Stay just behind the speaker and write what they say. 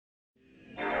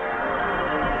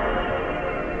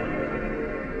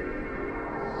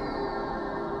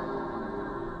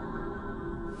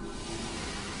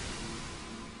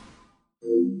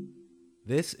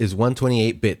This is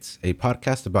 128 Bits, a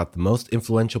podcast about the most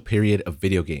influential period of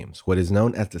video games, what is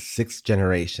known as the sixth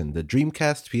generation, the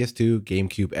Dreamcast, PS2,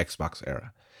 GameCube, Xbox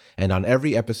era. And on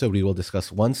every episode, we will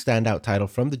discuss one standout title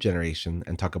from the generation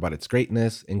and talk about its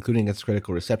greatness, including its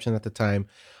critical reception at the time,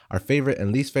 our favorite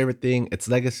and least favorite thing, its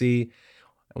legacy,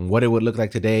 and what it would look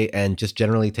like today, and just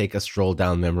generally take a stroll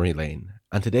down memory lane.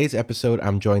 On today's episode,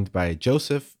 I'm joined by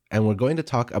Joseph, and we're going to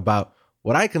talk about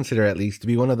what I consider at least to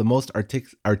be one of the most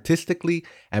artistically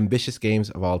ambitious games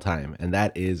of all time, and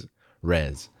that is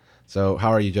Rez. So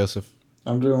how are you, Joseph?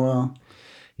 I'm doing well.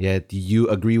 Yeah, do you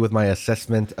agree with my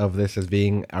assessment of this as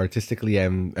being artistically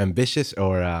ambitious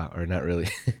or not really?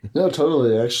 No,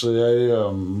 totally. Actually, I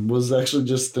was actually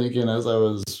just thinking as I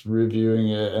was reviewing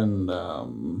it and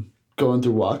going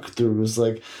through walkthrough, was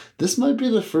like, this might be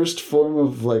the first form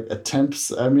of like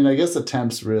attempts. I mean, I guess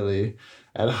attempts really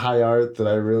at high art that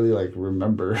I really like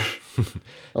remember.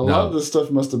 A lot of this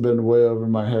stuff must have been way over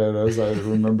my head as I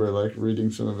remember like reading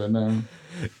some of it now.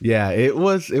 Yeah, it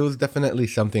was definitely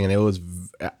something, and it was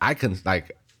I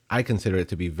consider it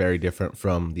to be very different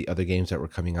from the other games that were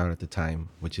coming out at the time,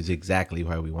 which is exactly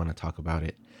why we want to talk about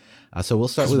it. So we'll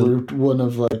start with we're one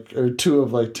of like or two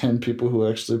of like 10 people who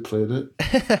actually played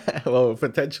it. well,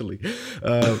 potentially.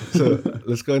 So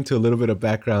let's go into a little bit of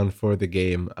background for the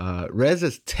game. Rez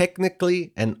is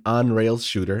technically an on-rails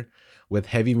shooter with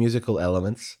heavy musical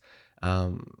elements,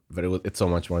 but it's so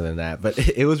much more than that. But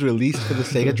it was released for the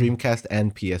Sega Dreamcast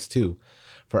and PS2.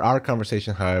 For our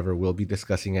conversation, however, we'll be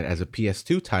discussing it as a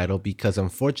PS2 title because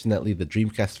unfortunately the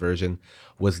Dreamcast version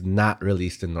was not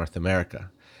released in North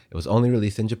America. It was only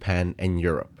released in Japan and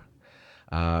Europe.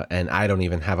 And I don't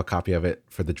even have a copy of it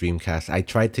for the Dreamcast. I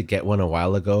tried to get one a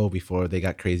while ago before they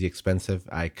got crazy expensive.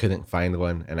 I couldn't find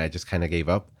one, and I just kind of gave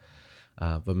up.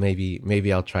 But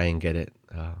maybe I'll try and get it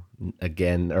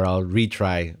again, or I'll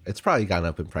retry. It's probably gone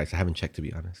up in price. I haven't checked, to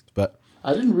be honest. But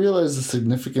I didn't realize the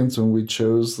significance when we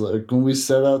chose, like when we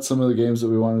set out some of the games that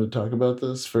we wanted to talk about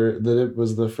this for, that it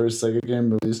was the first Sega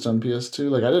game released on PS2.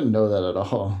 Like I didn't know that at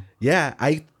all. Yeah,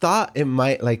 I thought it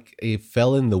might like it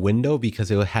fell in the window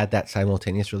because it had that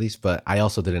simultaneous release, but I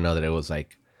also didn't know that it was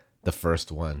like the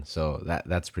first one. So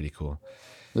that's pretty cool.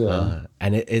 Yeah.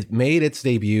 And it made its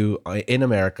debut in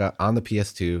America on the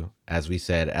PS2, as we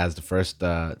said, as the first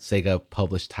Sega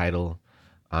published title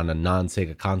on a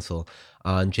non-Sega console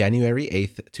on January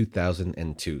 8th,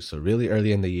 2002. So really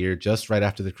early in the year, just right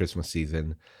after the Christmas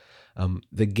season.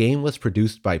 The game was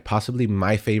produced by possibly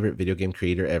my favorite video game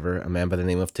creator ever, a man by the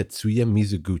name of Tetsuya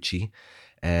Mizuguchi.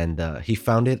 And he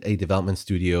founded a development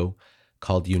studio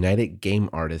called United Game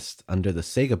Artists under the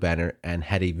Sega banner and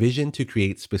had a vision to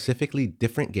create specifically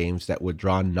different games that would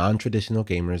draw non-traditional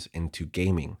gamers into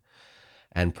gaming.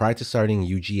 And prior to starting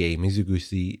UGA,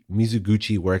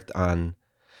 Mizuguchi worked on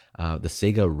the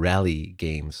Sega Rally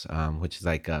games, which is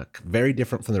like very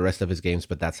different from the rest of his games,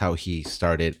 but that's how he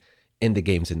started in the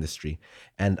games industry.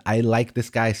 And I like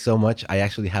this guy so much, I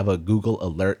actually have a Google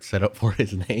alert set up for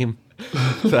his name.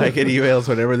 So I get emails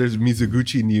whenever there's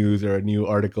Mizuguchi news or a new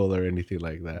article or anything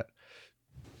like that.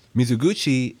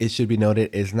 Mizuguchi, it should be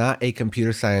noted, is not a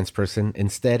computer science person.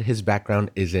 Instead, his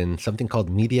background is in something called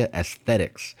media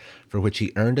aesthetics, for which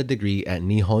he earned a degree at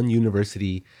Nihon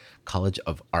University College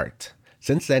of Art.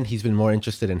 Since then, he's been more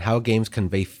interested in how games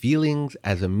convey feelings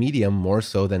as a medium more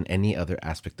so than any other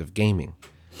aspect of gaming.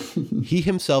 He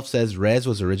himself says Rez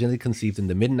was originally conceived in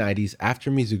the mid-90s after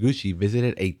Mizuguchi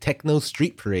visited a techno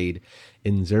street parade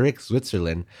in Zurich,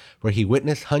 Switzerland, where he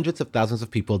witnessed hundreds of thousands of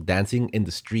people dancing in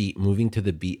the street, moving to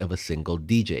the beat of a single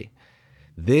DJ.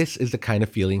 This is the kind of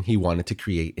feeling he wanted to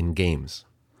create in games.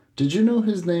 Did you know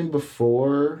his name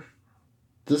before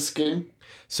this game?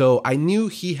 So I knew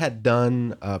he had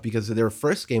done, because their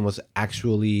first game was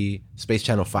actually Space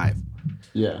Channel 5.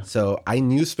 Yeah. So I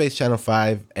knew Space Channel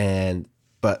 5,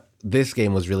 but this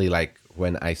game was really like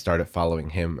when I started following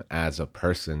him as a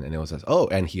person, and it was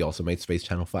and he also made Space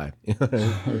Channel 5.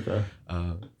 Okay.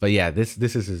 But yeah, this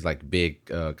is his like big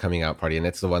coming out party, and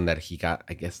it's the one that he got,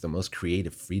 I guess, the most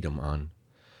creative freedom on.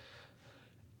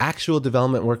 Actual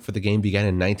development work for the game began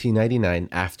in 1999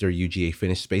 after UGA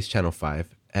finished Space Channel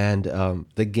 5, and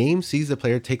the game sees the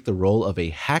player take the role of a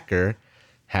hacker,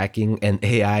 hacking an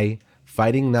AI,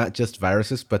 fighting not just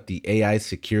viruses, but the AI's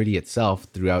security itself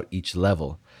throughout each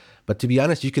level. But to be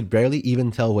honest, you could barely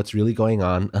even tell what's really going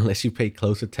on unless you pay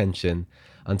close attention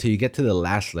until you get to the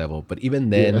last level. But even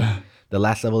then, The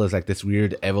last level is like this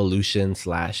weird evolution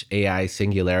slash AI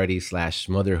singularity slash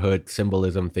motherhood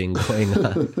symbolism thing going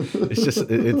on.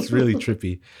 It's really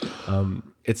trippy.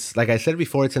 It's like I said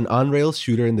before, it's an on-rails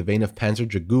shooter in the vein of Panzer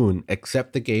Dragoon,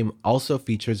 except the game also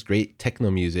features great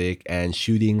techno music and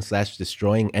shooting slash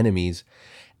destroying enemies,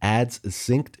 adds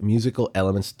synced musical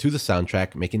elements to the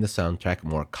soundtrack, making the soundtrack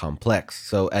more complex.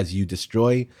 So as you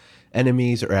destroy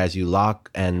enemies or as you lock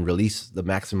and release the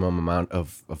maximum amount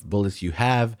of bullets you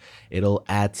have, it'll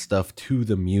add stuff to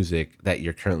the music that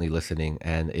you're currently listening,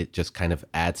 and it just kind of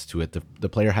adds to it. The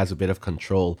player has a bit of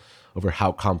control over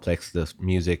how complex the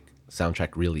music soundtrack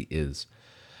really is.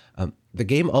 The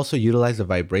game also utilized the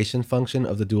vibration function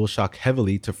of the DualShock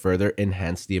heavily to further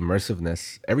enhance the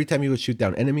immersiveness. Every time you would shoot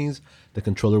down enemies, the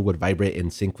controller would vibrate in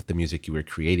sync with the music you were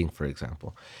creating, for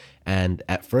example. And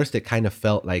at first, it kind of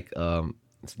felt like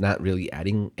it's not really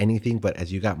adding anything, but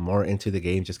as you got more into the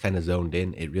game, just kind of zoned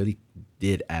in, it really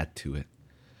did add to it.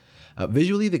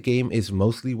 Visually, the game is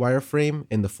mostly wireframe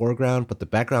in the foreground, but the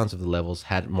backgrounds of the levels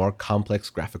had more complex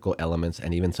graphical elements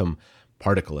and even some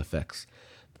particle effects.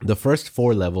 The first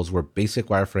 4 levels were basic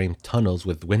wireframe tunnels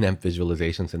with Winamp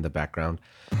visualizations in the background,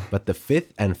 but the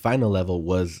 5th and final level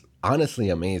was honestly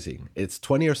amazing. It's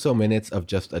 20 or so minutes of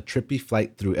just a trippy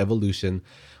flight through evolution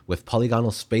with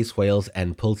polygonal space whales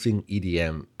and pulsing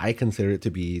EDM. I consider it to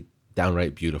be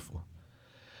downright beautiful.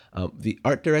 The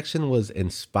art direction was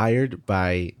inspired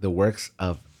by the works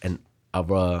of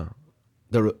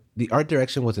the art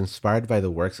direction was inspired by the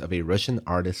works of a Russian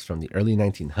artist from the early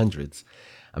 1900s,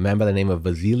 a man by the name of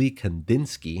Vasily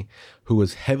Kandinsky, who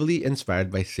was heavily inspired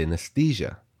by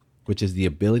synesthesia, which is the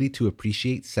ability to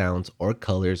appreciate sounds or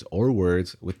colors or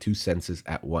words with 2 senses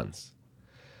at once.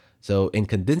 So in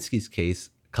Kandinsky's case,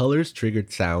 colors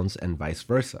triggered sounds and vice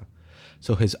versa.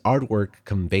 So his artwork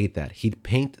conveyed that. He'd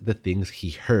paint the things he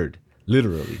heard,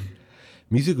 literally.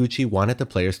 Mizuguchi wanted the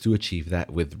players to achieve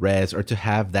that with Rez, or to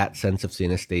have that sense of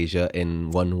synesthesia in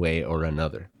one way or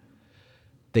another.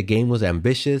 The game was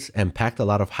ambitious and packed a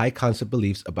lot of high concept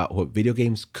beliefs about what video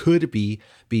games could be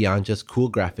beyond just cool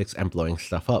graphics and blowing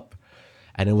stuff up.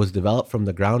 And it was developed from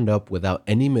the ground up without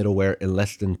any middleware in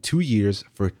less than 2 years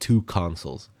for 2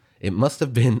 consoles. It must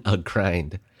have been a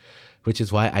grind, which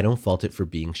is why I don't fault it for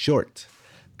being short,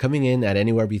 coming in at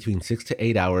anywhere between 6 to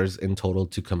 8 hours in total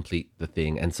to complete the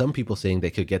thing. And some people saying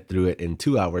they could get through it in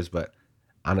 2 hours, but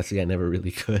honestly, I never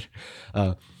really could.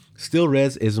 Still,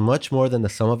 Rez is much more than the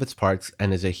sum of its parts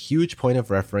and is a huge point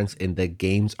of reference in the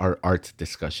games are art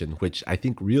discussion, which I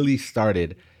think really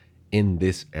started in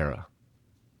this era.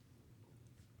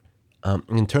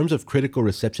 In terms of critical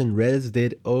reception, Rez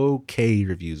did okay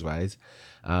reviews-wise.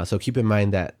 So keep in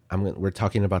mind that we're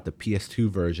talking about the PS2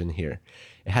 version here.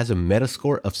 It has a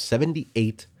Metascore of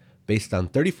 78 based on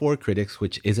 34 critics,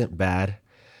 which isn't bad.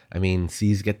 I mean,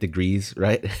 C's get degrees,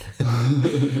 right?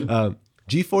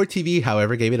 G4 TV,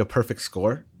 however, gave it a perfect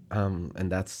score,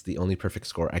 and that's the only perfect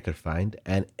score I could find.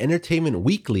 And Entertainment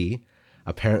Weekly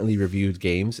apparently reviewed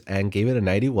games and gave it a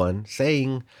 91,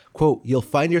 saying, quote, "You'll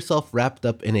find yourself wrapped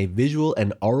up in a visual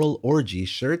and oral orgy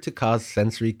sure to cause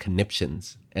sensory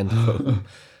conniptions," end quote.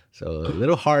 So a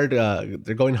little hard,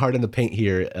 they're going hard in the paint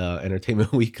here,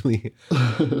 Entertainment Weekly.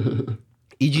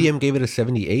 EGM gave it a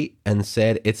 78 and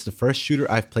said, "It's the first shooter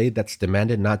I've played that's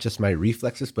demanded not just my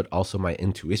reflexes, but also my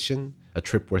intuition. A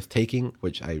trip worth taking,"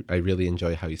 which I really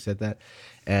enjoy how you said that.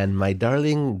 And my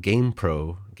darling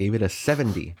GamePro gave it a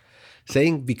 70,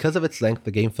 saying because of its length,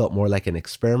 the game felt more like an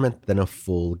experiment than a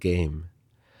full game.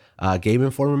 Game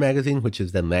Informer magazine, which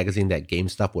is the magazine that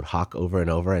GameStop would hawk over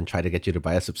and over and try to get you to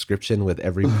buy a subscription with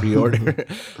every pre-order.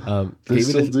 They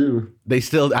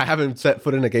still do. I haven't set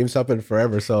foot in a GameStop in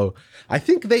forever, so I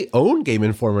think they own Game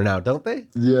Informer now, don't they?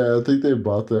 Yeah, I think they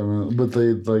bought them, but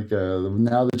they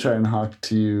now they try and hawk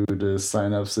to you to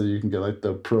sign up so you can get like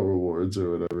the pro rewards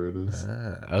or whatever it is.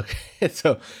 Okay,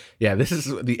 so yeah, this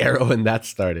is the era when that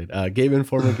started. Game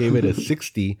Informer gave it a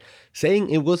 60,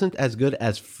 saying it wasn't as good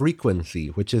as Frequency,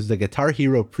 which is the Guitar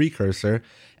Hero precursor,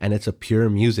 and it's a pure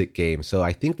music game. So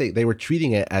I think they were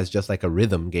treating it as just like a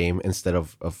rhythm game instead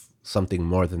of something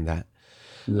more than that.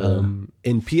 Yeah.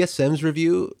 In PSM's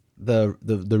review, the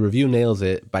review nails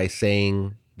it by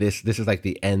saying this is like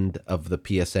the end of the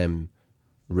PSM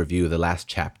review, the last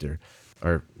chapter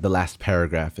or the last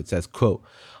paragraph. It says, quote,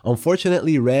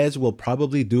 "Unfortunately, Rez will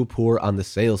probably do poor on the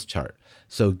sales chart.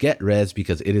 So get Rez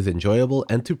because it is enjoyable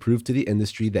and to prove to the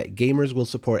industry that gamers will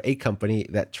support a company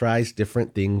that tries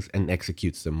different things and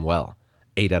executes them well."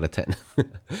 8 out of 10.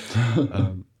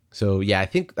 So yeah, I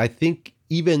think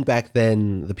even back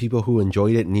then, the people who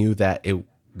enjoyed it knew that it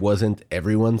wasn't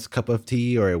everyone's cup of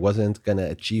tea or it wasn't going to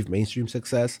achieve mainstream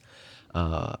success.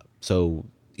 So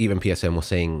even PSN was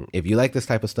saying, if you like this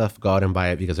type of stuff, go out and buy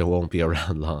it because it won't be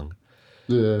around long.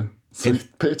 Yeah. It's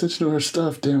like, pay attention to our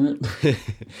stuff, damn it.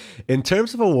 In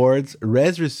terms of awards,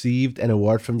 Rez received an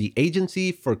award from the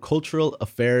Agency for Cultural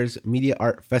Affairs Media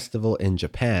Art Festival in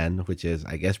Japan, which is,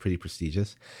 I guess, pretty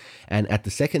prestigious. And at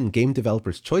the second Game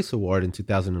Developers Choice Award in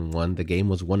 2001, the game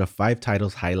was one of 5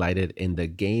 titles highlighted in the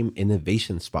Game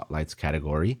Innovation Spotlights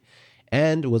category,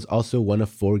 and was also one of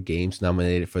 4 games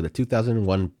nominated for the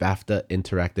 2001 BAFTA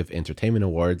Interactive Entertainment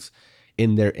Awards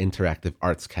in their Interactive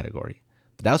Arts category.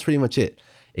 But that was pretty much it.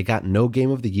 It got no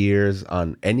Game of the Years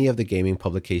on any of the gaming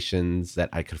publications that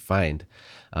I could find.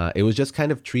 It was just kind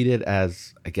of treated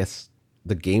as, I guess,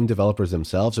 the game developers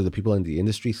themselves or the people in the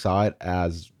industry saw it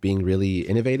as being really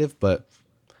innovative, but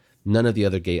none of the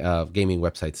other gaming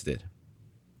websites did.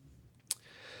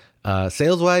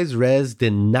 Sales-wise, Rez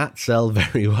did not sell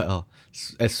very well,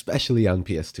 especially on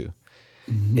PS2.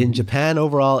 Mm-hmm. In Japan,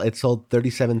 overall, it sold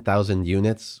 37,000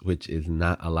 units, which is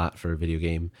not a lot for a video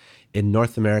game. In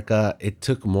North America, it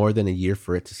took more than a year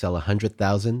for it to sell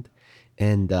 100,000.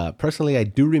 And personally, I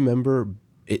do remember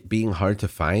it being hard to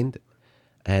find.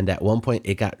 And at one point,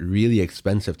 it got really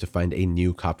expensive to find a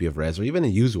new copy of Rez or even a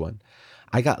used one.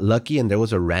 I got lucky and there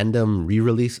was a random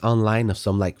re-release online of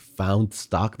some like found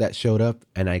stock that showed up,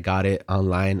 and I got it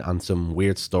online on some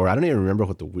weird store. I don't even remember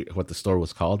what the store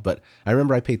was called, but I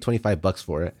remember I paid $25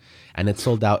 for it, and it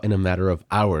sold out in a matter of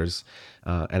hours.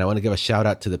 And I want to give a shout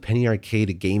out to the Penny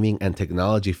Arcade Gaming and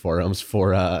Technology forums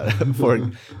for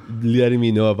letting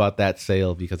me know about that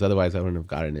sale, because otherwise I wouldn't have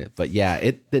gotten it. But yeah,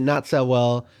 it did not sell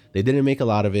well. They didn't make a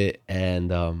lot of it,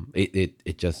 and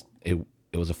it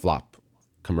was a flop.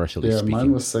 Commercially speaking.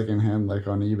 Mine was secondhand, like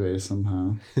on eBay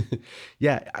somehow.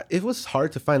 Yeah, it was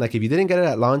hard to find. Like if you didn't get it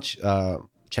at launch,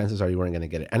 chances are you weren't going to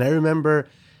get it. And I remember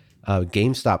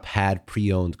GameStop had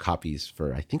pre-owned copies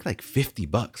for I think like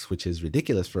 $50, which is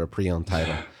ridiculous for a pre-owned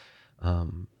title.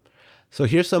 So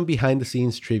here's some behind the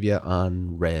scenes trivia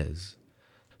on Rez.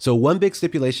 So one big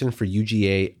stipulation for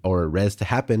UGA or Rez to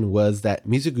happen was that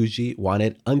Mizuguchi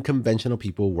wanted unconventional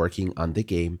people working on the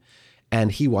game, and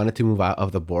he wanted to move out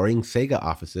of the boring Sega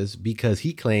offices because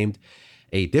he claimed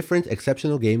a different,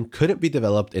 exceptional game couldn't be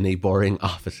developed in a boring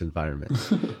office environment.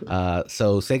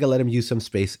 So Sega let him use some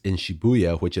space in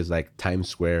Shibuya, which is like Times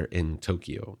Square in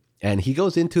Tokyo. And he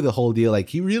goes into the whole deal. Like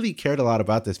he really cared a lot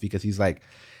about this because he's like,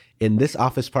 in this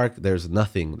office park, there's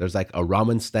nothing. There's like a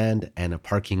ramen stand and a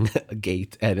parking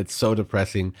gate, and it's so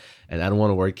depressing, and I don't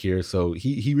want to work here. So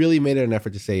he really made it an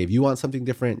effort to say, if you want something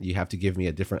different, you have to give me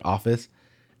a different office.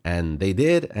 And they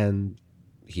did, and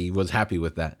he was happy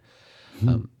with that.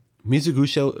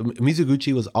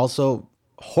 Mizuguchi was also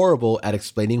horrible at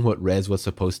explaining what Rez was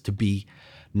supposed to be,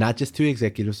 not just to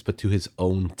executives, but to his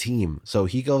own team. So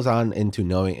he goes on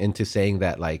into saying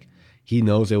that like he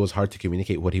knows it was hard to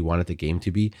communicate what he wanted the game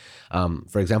to be.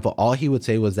 For example, all he would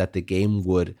say was that the game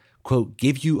would, quote,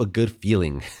 give you a good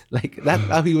feeling. Like that's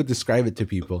how he would describe it to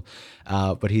people.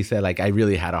 But he said, like, I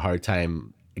really had a hard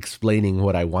time explaining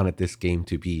what I wanted this game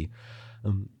to be.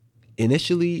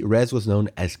 Initially, Rez was known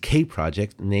as K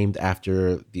Project, named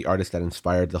after the artist that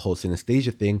inspired the whole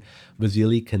synesthesia thing,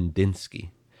 Vasily Kandinsky.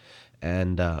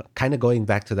 And kind of going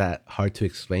back to that hard to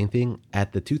explain thing,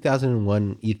 at the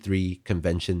 2001 E3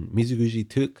 convention, Mizuguchi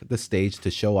took the stage to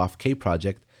show off K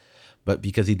Project, but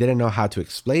because he didn't know how to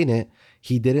explain it,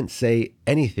 he didn't say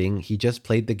anything. He just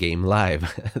played the game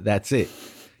live. That's it.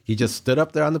 He just stood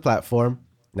up there on the platform,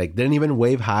 like didn't even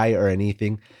wave hi or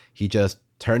anything. He just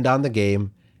turned on the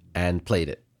game and played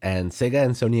it. And Sega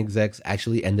and Sony execs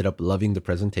actually ended up loving the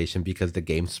presentation because the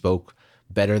game spoke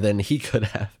better than he could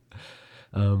have.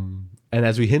 And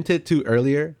as we hinted to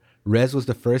earlier, Rez was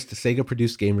the first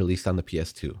Sega-produced game released on the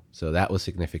PS2. So that was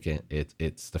significant.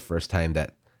 It's the first time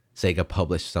that Sega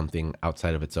published something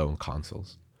outside of its own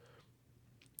consoles.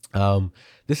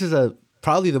 This is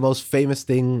probably the most famous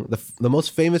thing, the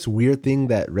most famous weird thing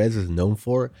that Rez is known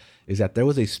for is that there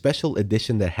was a special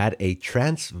edition that had a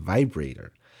trance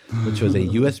vibrator, which was a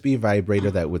USB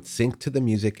vibrator that would sync to the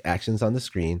music actions on the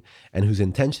screen and whose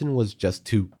intention was just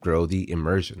to grow the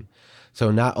immersion. So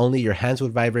not only your hands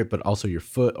would vibrate, but also your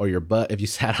foot or your butt if you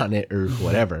sat on it or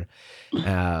whatever.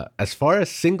 As far as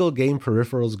single game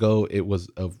peripherals go, it was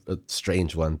a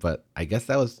strange one, but I guess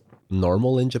that was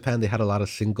normal in Japan. They had a lot of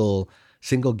single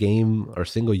game or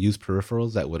single use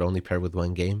peripherals that would only pair with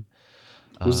one game.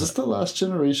 Was this the last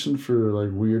generation for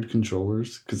like weird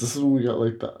controllers? Because this is when we got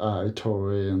like the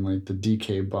iToy and like the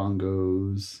DK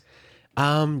bongos.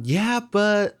 Yeah,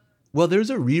 but well, there's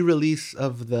a re-release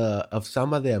of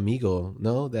Sama de Amigo.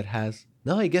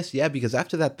 I guess yeah, because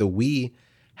after that the Wii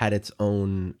had its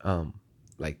own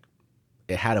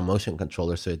it had a motion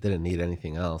controller, so it didn't need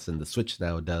anything else, and the Switch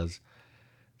now does.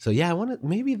 So yeah, I want to.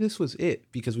 Maybe this was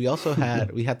it because we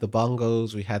had the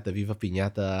bongos, we had the Viva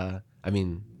Piñata. I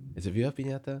mean, is it Viva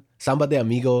Piñata? Samba de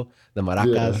Amigo, the Yeah.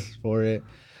 maracas for it.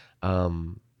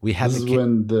 We had This the is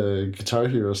when the Guitar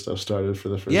Hero stuff started for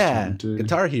the first yeah, time too.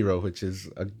 Guitar Hero, which is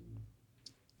a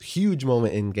huge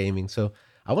moment in gaming. So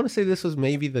I want to say this was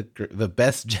maybe the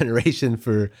best generation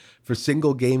for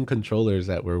single game controllers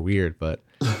that were weird. But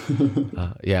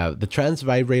yeah, the trans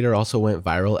vibrator also went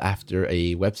viral after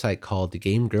a website called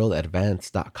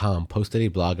GameGirlAdvance.com posted a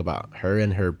blog about her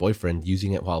and her boyfriend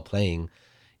using it while playing.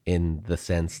 In the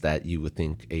sense that you would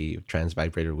think a trans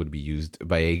vibrator would be used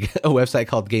by a website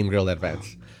called Game Girl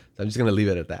Advance. So I'm just gonna leave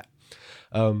it at that.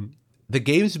 The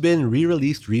game's been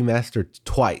re-released, remastered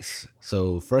twice.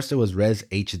 So first it was Res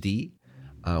HD,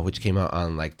 which came out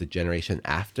on like the generation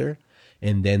after,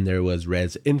 and then there was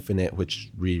Res Infinite,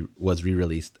 which was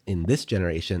re-released in this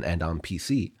generation and on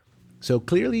PC. So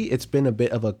clearly, it's been a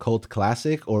bit of a cult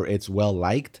classic, or it's well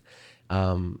liked,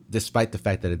 despite the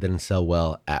fact that it didn't sell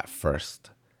well at first.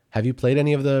 Have you played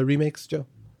any of the remakes, Joe?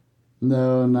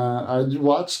 No, nah. I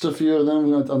watched a few of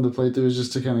them on the playthroughs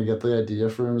just to kind of get the idea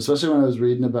for him, especially when I was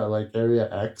reading about like Area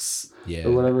X or Yeah.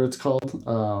 whatever it's called.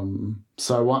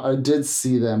 So I did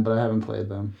see them, but I haven't played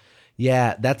them.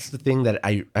 Yeah, that's the thing that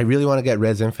I really want to get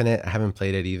Res Infinite. I haven't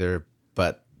played it either,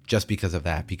 but just because of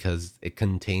that, because it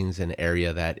contains an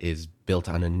area that is built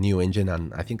on a new engine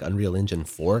on, I think, Unreal Engine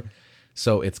 4.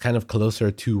 So it's kind of closer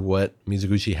to what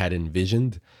Mizuguchi had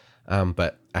envisioned.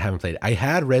 But I haven't played it. I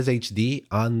had Res HD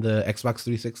on the Xbox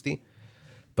 360,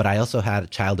 but I also had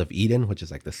Child of Eden, which is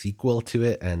like the sequel to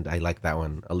it, and I like that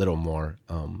one a little more.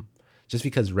 Just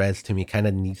because Res to me kind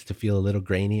of needs to feel a little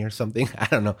grainy or something. I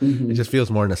don't know. It Hmm. just feels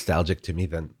more nostalgic to me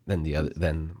than the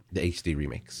HD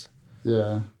remakes.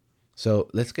 Yeah. So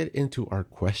let's get into our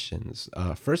questions.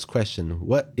 First question: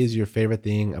 what is your favorite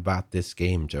thing about this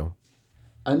game, Joe?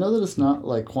 I know that it's not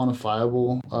like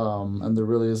quantifiable, and there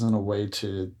really isn't a way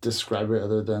to describe it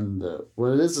other than the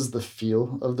what it is the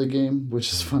feel of the game,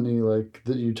 which is funny. Like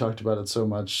that you talked about it so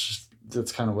much.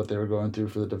 That's kind of what they were going through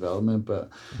for the development, but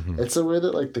Mm-hmm. it's a way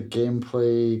that like the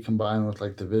gameplay combined with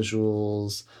like the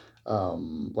visuals,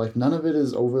 like none of it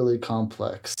is overly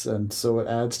complex, and so it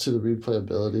adds to the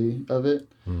replayability of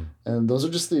it. And those are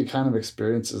just the kind of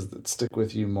experiences that stick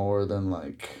with you more than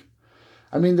like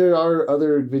I mean, there are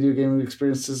other video game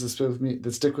experiences that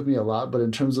stick with me a lot, but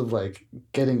in terms of like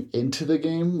getting into the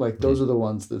game, like Mm-hmm. those are the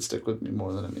ones that stick with me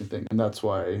more than anything, and that's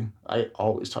why I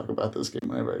always talk about this game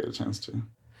whenever I get a chance to.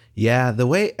 Yeah, the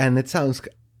way, and it sounds,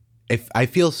 if I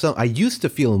feel so, I used to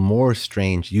feel more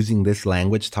strange using this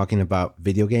language talking about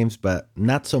video games, but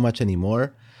not so much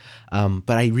anymore.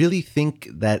 But I really think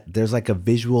that there's like a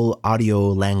visual audio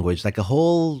language, like a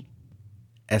whole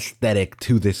aesthetic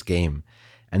to this game.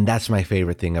 And that's my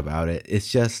favorite thing about it. It's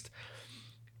just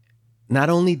not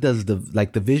only does the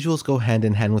visuals go hand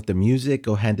in hand with the music,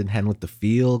 go hand in hand with the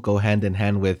feel, go hand in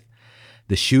hand with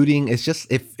the shooting. It's just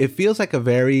it feels like a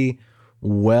very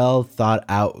well thought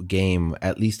out game,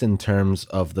 at least in terms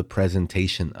of the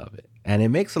presentation of it. And it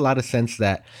makes a lot of sense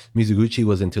that Mizuguchi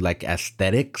was into like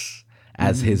aesthetics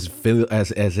as Hmm. his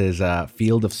as his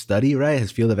field of study, right?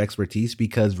 His field of expertise,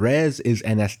 because Res is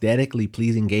an aesthetically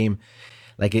pleasing game.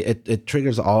 Like it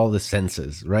triggers all the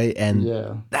senses, right? And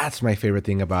Yeah. that's my favorite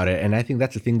thing about it. And I think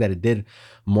that's the thing that it did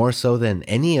more so than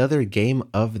any other game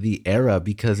of the era,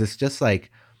 because it's just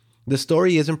like the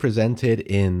story isn't presented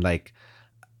in like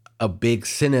a big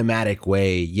cinematic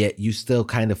way, yet you still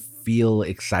kind of feel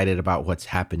excited about what's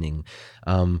happening.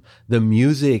 The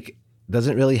music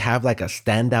doesn't really have like a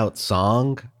standout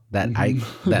song that I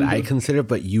Hmm. consider,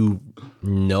 but you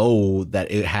know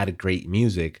that it had great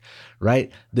music,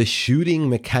 right? The shooting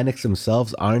mechanics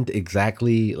themselves aren't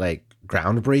exactly like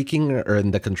groundbreaking, or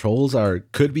and the controls are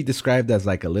could be described as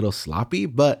like a little sloppy,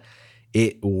 but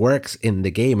it works in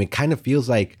the game. It kind of feels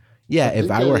like, I yeah, if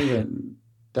think I were go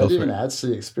that for even it. adds to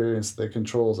the experience, the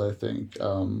controls. I think,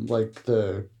 like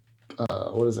the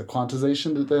what is it,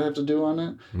 quantization that they have to do on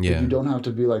it, that you Yeah. don't have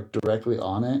to be like directly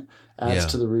on it, adds Yeah.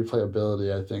 to the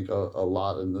replayability. I think a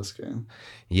lot in this game.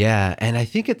 Yeah, and I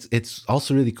think it's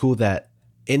also really cool that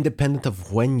independent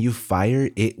of when you fire,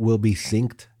 it will be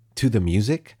synced to the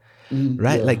music, Mhm.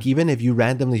 right? Yeah. Like even if you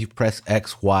randomly press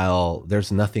X while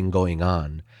there's nothing going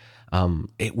on,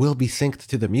 it will be synced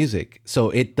to the music. So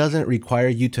it doesn't require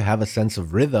you to have a sense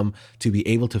of rhythm to be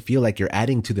able to feel like you're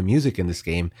adding to the music in this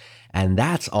game. And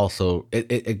that's also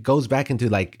it goes back into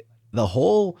like the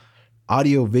whole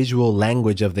audio visual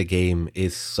language of the game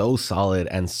is so solid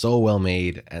and so well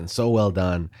made and so well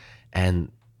done.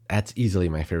 And that's easily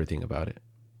my favorite thing about it.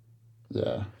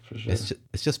 Yeah, for sure.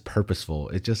 It's just purposeful.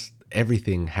 It just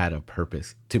everything had a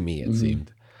purpose to me. It Hmm.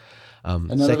 seemed. And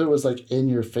none of Sec it was like in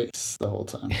your face the whole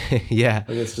time. yeah,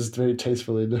 Like it's just very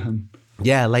tastefully done.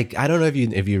 yeah. Like I don't know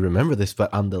if you remember this,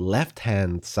 but on the left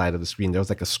hand side of the screen, there was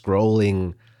like a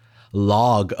scrolling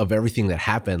log of everything that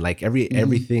happened. Like Hmm.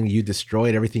 everything you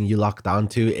destroyed, everything you locked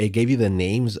onto. It gave you the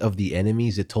names of the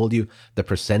enemies. It told you the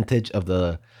percentage of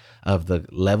the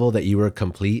level that you were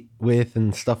complete with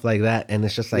and stuff like that. And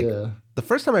it's just like Yeah. the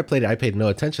first time I played it, I paid no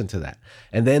attention to that.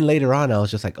 And then later on, I was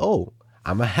just like, oh,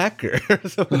 I'm a hacker.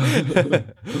 so,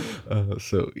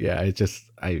 so yeah,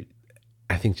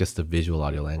 I think just the visual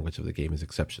audio language of the game is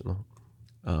exceptional.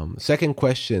 Second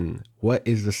question: what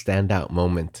is the standout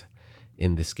moment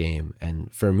in this game?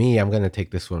 And for me, I'm gonna take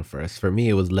this one first. For me,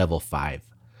 it was level 5.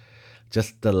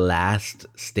 Just the last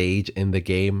stage in the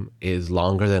game is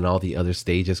longer than all the other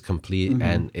stages complete, Hmm.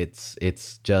 and it's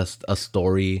just a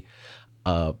story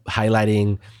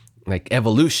highlighting like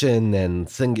evolution and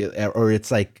singular, or it's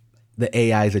like the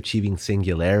AI is achieving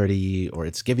singularity, or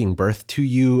it's giving birth to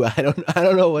you. I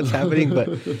don't know what's happening, but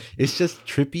it's just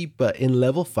trippy. But in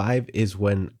level 5 is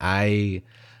when I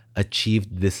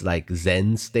achieved this like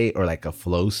zen state or like a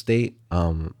flow state.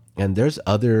 And there's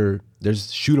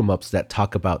shoot 'em ups that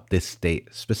talk about this state,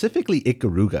 specifically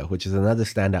Ikaruga, which is another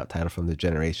standout title from the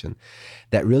generation,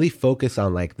 that really focus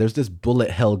on like there's this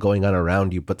bullet hell going on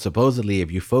around you, but supposedly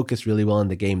if you focus really well in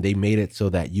the game, they made it so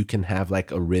that you can have like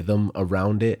a rhythm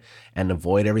around it and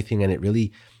avoid everything, and it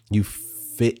really you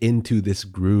fit into this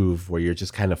groove where you're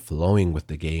just kind of flowing with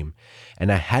the game.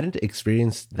 And I hadn't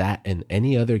experienced that in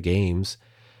any other games,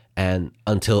 and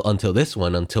until this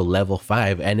one, until level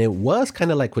 5. And it was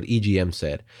kind of like what EGM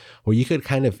said, where you could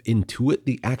kind of intuit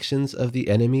the actions of the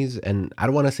enemies. And I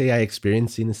don't want to say I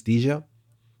experienced synesthesia,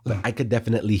 but I could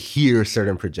definitely hear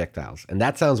certain projectiles. And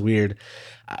that sounds weird,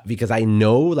 because I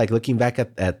know, like looking back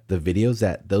at the videos,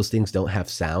 that those things don't have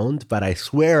sound, but I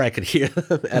swear I could hear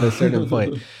them at a certain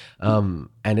point.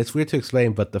 And it's weird to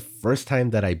explain, but the first time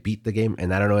that I beat the game,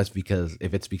 and I don't know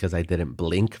if it's because I didn't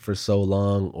blink for so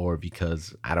long, or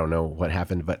because I don't know what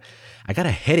happened, but I got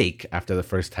a headache after the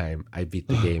first time I beat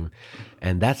the game.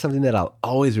 And that's something that I'll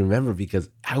always remember because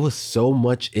I was so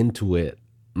much into it.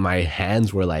 My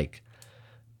hands were like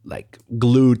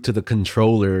glued to the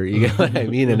controller, you know what I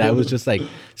mean? And I was just like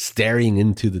staring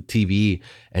into the TV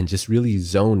and just really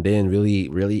zoned in, really,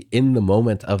 really in the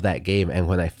moment of that game. And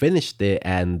when I finished it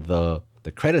and the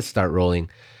credits start rolling,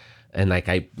 and like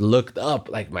I looked up,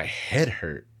 like my head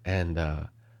hurt. And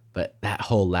but that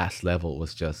whole last level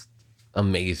was just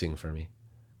amazing for me.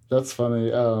 That's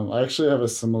funny. I actually have a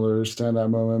similar standout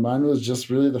moment. Mine was just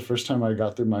really the first time I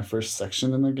got through my first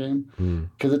section in the game, Mm,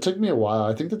 because it took me a while.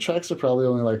 I think the tracks are probably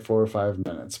only like 4 or 5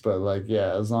 minutes, but like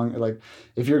yeah, as long like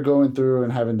if you're going through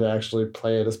and having to actually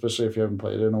play it, especially if you haven't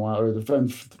played it in a while, or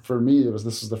for me, this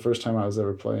was the first time I was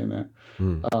ever playing it.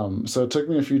 mm. So it took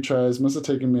me a few tries. Must have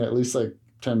taken me at least like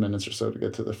 10 minutes or so to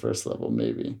get to the first level,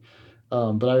 maybe.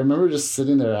 But I remember just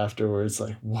sitting there afterwards,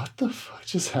 like, what the fuck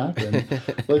just happened?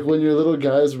 Like when your little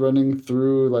guy's running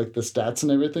through like the stats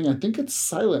and everything, I think it's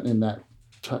silent in that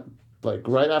time, like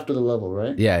right after the level,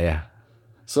 right? Yeah, yeah.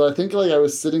 So I think like I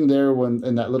was sitting there when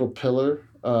in that little pillar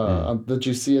Mm, that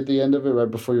you see at the end of it,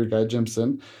 right before your guy jumps in,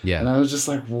 and yeah. I was just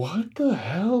like, what the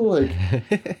hell? Like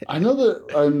I know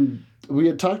that we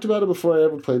had talked about it before I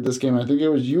ever played this game. I think it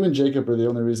was you and Jacob are the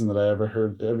only reason that I ever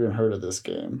heard of this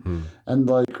game. Mm, And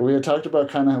like we had talked about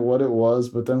kind of what it was,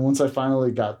 but then once I finally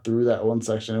got through that one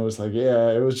section, it was like, yeah,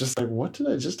 it was just like, what did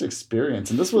I just experience?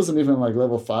 And this wasn't even like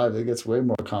level 5. It gets way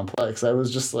more complex. I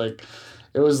was just like,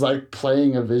 it was like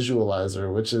playing a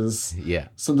visualizer, which is yeah.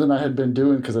 something I had been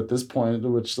doing because at this point,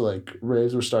 which like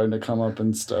raves were starting to come up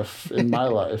and stuff in my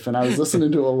life, and I was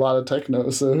listening to a lot of techno,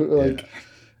 so Yeah. like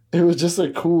it was just a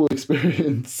cool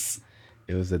experience.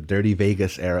 It was the Dirty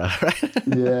Vegas era, right?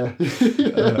 Yeah, yeah,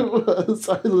 uh, it was.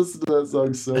 I listened to that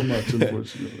song so much,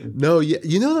 unfortunately. No,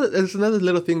 you know, there's another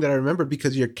little thing that I remember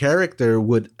because your character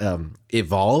would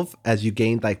evolve as you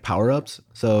gained like power ups.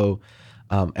 So,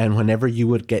 and whenever you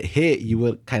would get hit, you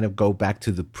would kind of go back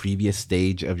to the previous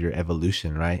stage of your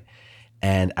evolution, right?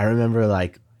 And I remember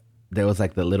like there was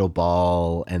like the little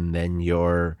ball, and then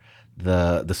you're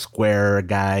the square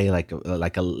guy, like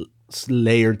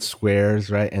layered squares,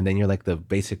 right? And then you're like the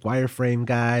basic wireframe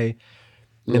guy,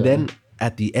 and Yeah. then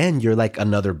at the end you're like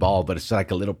another ball, but it's just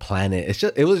like a little planet.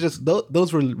 It was just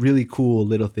those were really cool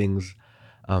little things.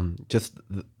 Just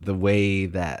the way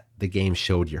that the game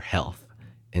showed your health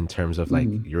in terms of like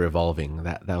Hmm. you're evolving.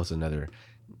 That was another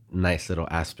nice little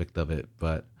aspect of it.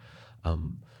 But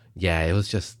um, yeah, it was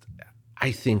just,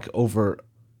 I think over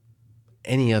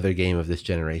any other game of this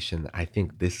generation, I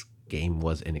think this game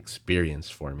was an experience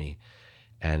for me,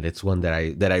 and it's one that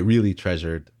I really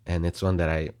treasured, and it's one that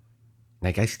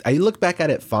I look back at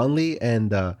it fondly,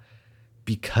 and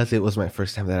because it was my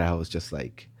first time that I was just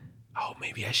like, oh,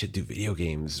 maybe I should do video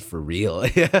games for real.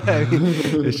 I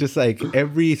mean, it's just like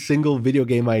every single video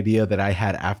game idea that I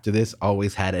had after this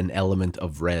always had an element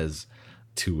of res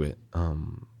to it.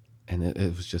 And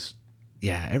it was just,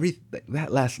 yeah,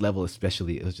 that last level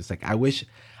especially, it was just like, I wish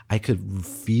I could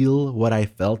feel what I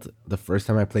felt the first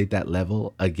time I played that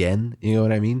level again. You know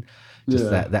what I mean?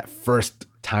 Just Yeah. that first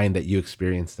time that you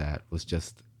experienced that was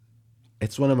just,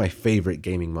 it's one of my favorite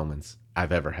gaming moments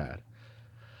I've ever had.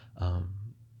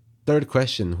 Third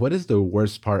question: what is the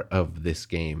worst part of this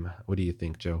game? What do you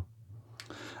think, Joe?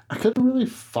 I couldn't really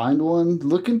find one.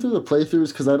 Looking through the playthroughs,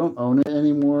 because I don't own it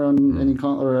anymore on Mm, any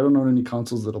or I don't own any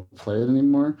consoles that'll play it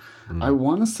anymore. I mm,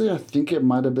 want to say I think it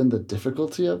might have been the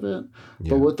difficulty of it, but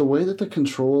yeah. with the way that the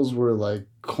controls were like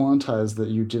quantized, that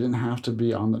you didn't have to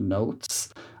be on the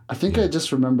notes. I think I Yeah.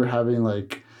 just remember having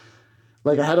like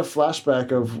I had a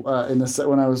flashback of in the set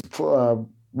when I was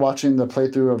watching the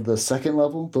playthrough of the second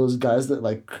level. Those guys that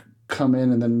like come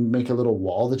in and then make a little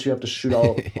wall that you have to shoot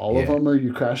all of Yeah. them, or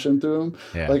you crash into them.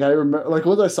 Yeah. Like I remember, like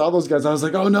once I saw those guys, I was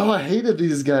like, oh no, I hated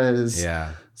these guys.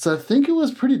 Yeah. So I think it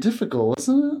was pretty difficult,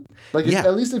 wasn't it? Like Yeah.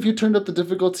 at least if you turned up the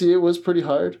difficulty, it was pretty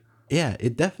hard. Yeah,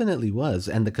 it definitely was.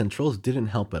 And the controls didn't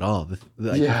help at all.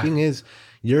 The Yeah. thing is,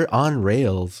 you're on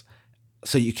rails,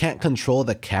 so you can't control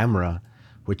the camera,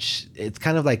 which it's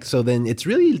kind of like, so then it's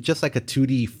really just like a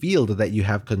 2D field that you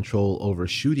have control over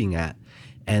shooting at.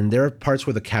 And there are parts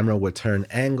where the camera would turn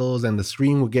angles and the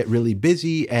screen would get really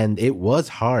busy, and it was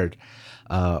hard.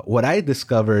 What I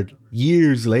discovered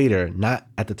years later, not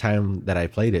at the time that I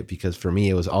played it, because for me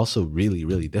it was also really,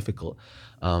 really difficult.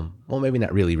 Well, maybe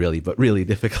not really, really, but really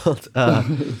difficult.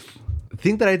 The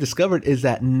thing that I discovered is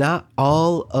that not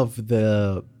all of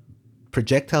the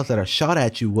projectiles that are shot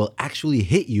at you will actually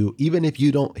hit you, even if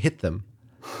you don't hit them.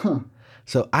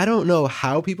 So I don't know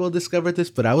how people discovered this,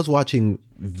 but I was watching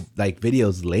like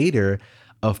videos later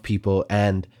of people,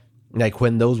 and like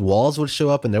when those walls would show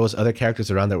up and there was other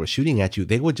characters around that were shooting at you,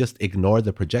 they would just ignore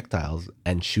the projectiles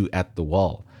and shoot at the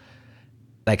wall.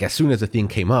 Like as soon as the thing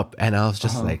came up, and I was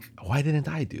just Uh-huh. like, why didn't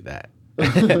I do that?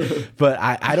 But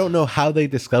I don't know how they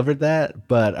discovered that,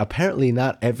 but apparently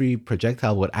not every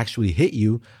projectile would actually hit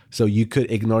you, so you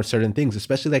could ignore certain things,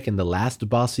 especially like in the last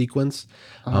boss sequence,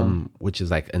 Uh-huh. which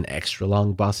is like an extra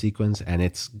long boss sequence, and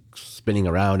it's spinning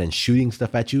around and shooting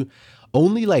stuff at you.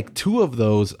 Only like 2 of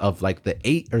those of like the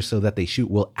 8 or so that they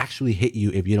shoot will actually hit you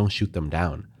if you don't shoot them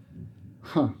down.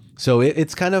 Huh. So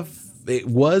it's kind of, it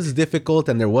was difficult,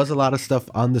 and there was a lot of stuff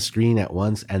on the screen at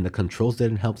once, and the controls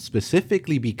didn't help,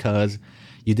 specifically because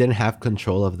you didn't have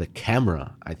control of the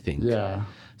camera, I think. Yeah.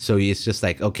 So it's just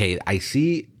like, okay, I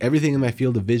see everything in my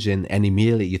field of vision, and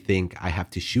immediately you think I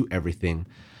have to shoot everything.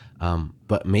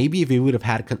 But maybe if we would have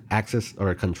had access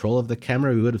or control of the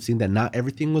camera, we would have seen that not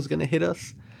everything was going to hit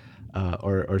us,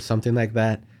 or something like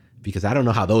that. Because I don't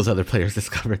know how those other players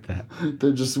discovered that.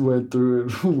 They just went through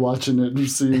it, watching it, and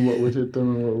seeing what would hit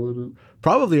them and what wouldn't.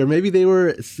 Probably, or maybe they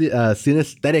were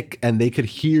synesthetic and they could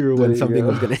hear There when you something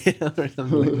was go. going to hit them or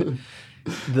something like that.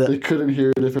 They The couldn't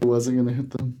hear it if it wasn't going to hit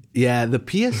them. Yeah, the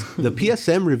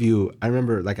PSM review. I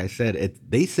remember, like I said,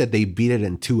 they said they beat it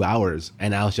in 2 hours,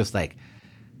 and I was just like,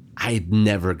 I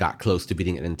never got close to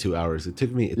beating it in 2 hours. It took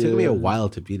me a Yeah. while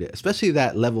to beat it, especially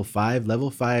that level 5.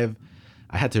 Level 5,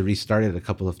 I had to restart it a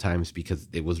couple of times because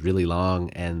it was really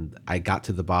long, and I got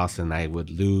to the boss and I would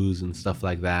lose and stuff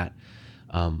like that.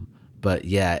 But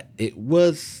yeah, it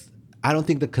was. I don't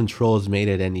think the controls made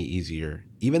it any easier,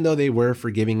 even though they were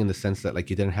forgiving in the sense that like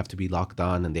you didn't have to be locked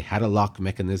on and they had a lock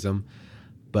mechanism,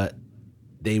 but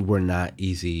they were not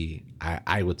easy.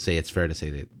 I would say it's fair to say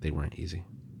that they weren't easy.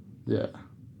 Yeah.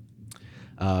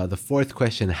 The fourth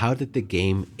question: how did the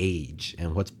game age,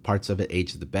 and what parts of it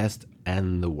aged the best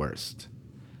and the worst?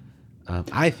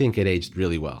 I think it aged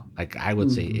really well. Like I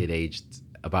would say Hmm. it aged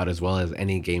about as well as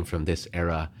any game from this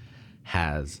era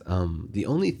has. The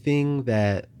only thing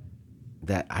that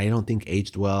I don't think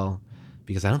aged well,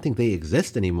 because I don't think they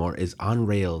exist anymore, is on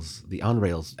rails. The on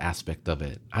rails aspect of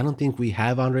it. I don't think we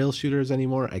have on rail shooters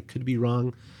anymore. I could be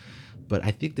wrong, but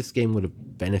I think this game would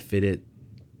have benefited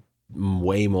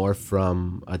way more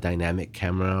from a dynamic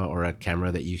camera or a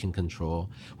camera that you can control,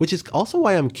 which is also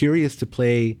why I'm curious to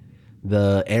play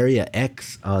the Area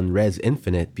X on Res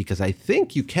Infinite, because I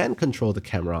think you can control the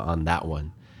camera on that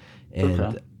one. Okay.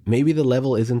 And maybe the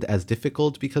level isn't as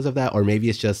difficult because of that, or maybe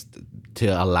it's just to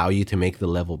allow you to make the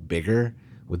level bigger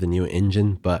with the new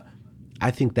engine. But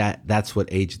I think that that's what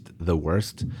aged the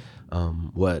worst.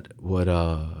 What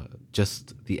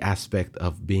just the aspect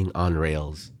of being on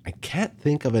rails. I can't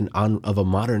think of a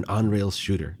modern on rails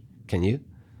shooter. Can you?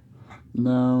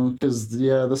 No, because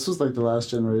yeah, this was like the last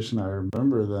generation I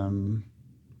remember them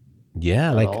Yeah,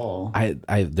 at like all. I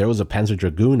there was a Panzer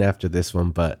Dragoon after this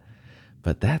one, but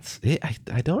that's it.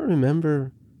 I don't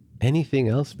remember anything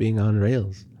else being on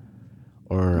rails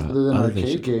or Other than other than arcade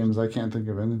shooters. games, I can't think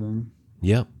of anything.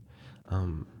 Yep.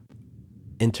 Um,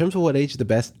 in terms of what aged the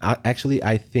best, actually,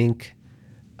 I think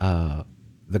uh,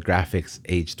 the graphics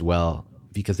aged well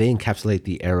because they encapsulate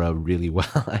the era really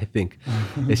well. I think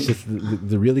it's just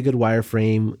the really good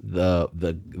wireframe,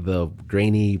 the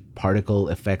grainy particle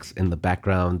effects in the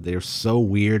background. They're so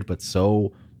weird but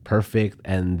so perfect,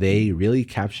 and they really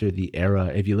capture the era.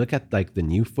 If you look at like the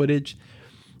new footage,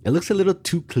 it looks a little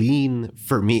too clean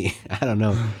for me. I don't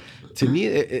know. To me,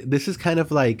 this is kind of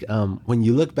like when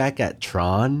you look back at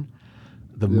Tron,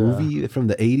 the Yeah. movie from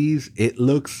the 80s. It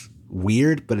looks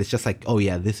weird, but it's just like, oh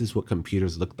yeah, this is what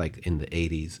computers looked like in the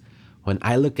 80s. When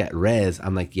I look at Res,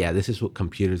 I'm like, yeah, this is what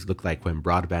computers look like when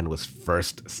broadband was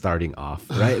first starting off,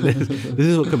 right? This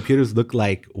is what computers look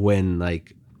like when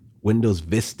like Windows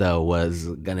Vista was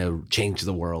gonna change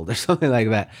the world or something like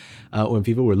that. When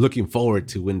people were looking forward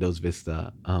to Windows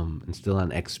Vista and still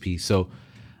on XP. So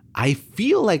I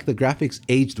feel like the graphics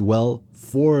aged well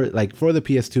for the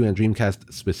PS2 and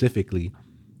Dreamcast specifically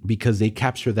because they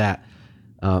capture that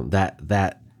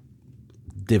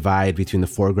divide between the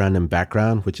foreground and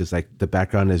background, which is like the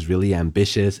background is really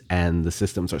ambitious and the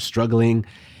systems are struggling,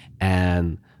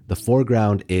 and the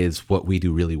foreground is what we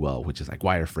do really well, which is like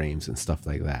wireframes and stuff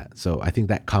like that. So I think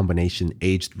that combination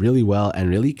aged really well and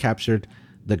really captured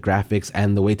the graphics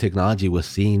and the way technology was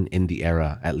seen in the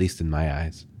era, at least in my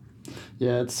eyes.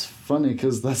 Yeah, it's funny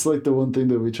because that's like the one thing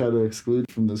that we try to exclude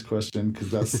from this question because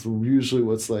that's usually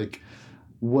what's like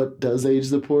what does age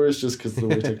the poorest just because the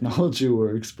way technology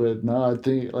works. But no, I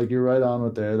think like you're right on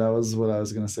with there. That was what I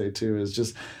was gonna say too. Is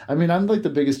just I mean I'm like the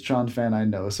biggest Tron fan I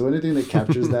know. So anything that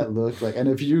captures that look like, and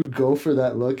if you go for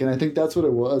that look, and I think that's what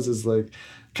it was, is like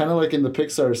kind of like in the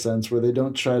Pixar sense where they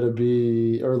don't try to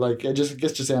be, or like I guess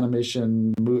just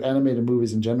animated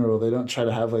movies in general. They don't try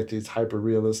to have like these hyper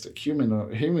realistic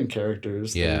human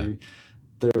characters. Yeah.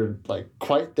 They're like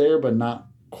quite there, but not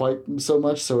quite so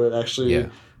much. So it Yeah. actually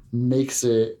makes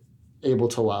it able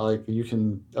to allow like you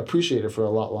can appreciate it for a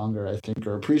lot longer, I think,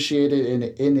 or appreciate it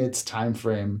in its time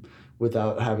frame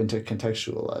without having to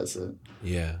contextualize it.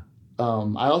 Yeah.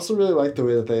 I also really like the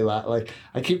way that like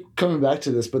I keep coming back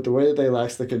to this, but the way that they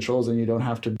lax the controls and you don't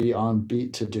have to be on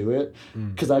beat to do it.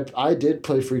 Mm. Because I did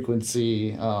play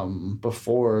Frequency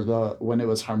before the when it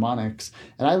was Harmonix,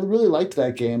 and I really liked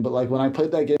that game. But like when I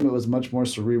played that game, it was much more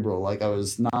cerebral. Like I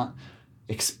was not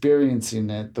experiencing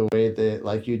it the way that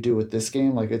like you do with this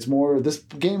game. Like it's more, this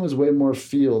game is way more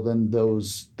feel than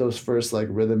those first like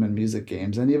rhythm and music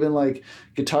games. And even like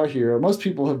Guitar Hero, most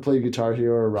people have played Guitar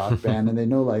Hero or Rock Band and they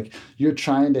know like you're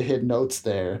trying to hit notes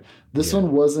there. This Yeah.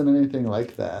 one wasn't anything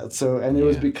like that. So, and it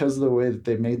was Yeah. because of the way that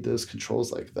they made those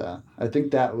controls like that. I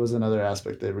think that was another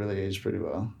aspect that really aged pretty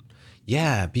well.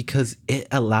 Yeah, because it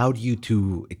allowed you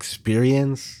to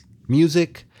experience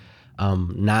music,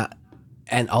 not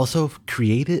and also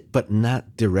create it, but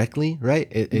not directly, right?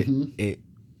 Hmm. It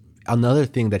another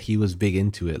thing that he was big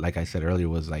into it, like I said earlier,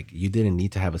 was like you didn't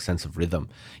need to have a sense of rhythm.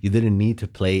 You didn't need to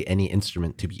play any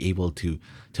instrument to be able to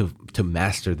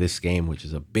master this game, which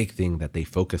is a big thing that they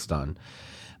focused on.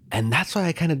 And that's why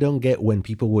I kind of don't get when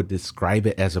people would describe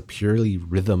it as a purely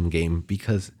rhythm game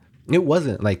because it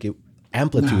wasn't like it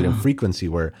amplitude and No. frequency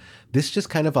where this just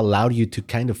kind of allowed you to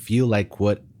kind of feel like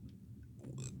what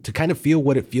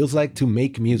it feels like to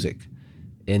make music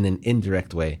in an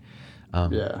indirect way,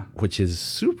 Yeah. which is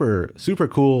super super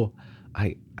cool.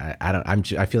 I don't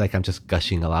I feel like I'm just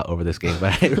gushing a lot over this game,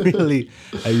 but I really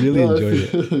No, I enjoyed it.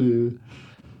 feel you.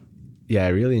 Yeah, I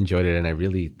really enjoyed it, and I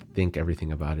really think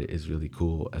everything about it is really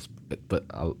cool. But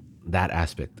that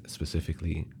aspect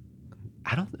specifically,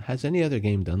 I don't. Has any other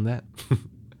game done that?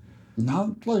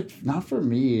 Not for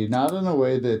me. Not in a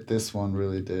way that this one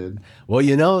really did. Well,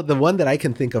 the one that I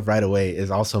can think of right away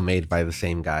is also made by the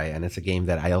same guy, and it's a game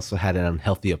that I also had an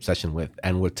unhealthy obsession with,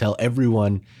 and would tell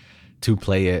everyone to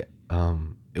play it.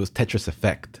 It was Tetris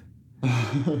Effect, I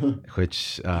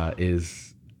which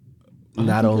is not think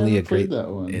I only a haven't played great. that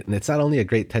one. It's not only a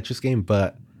great Tetris game,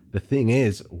 but the thing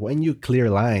is, when you clear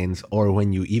lines or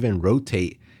when you even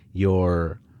rotate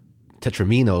your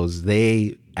tetraminos,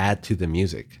 they add to the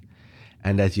music.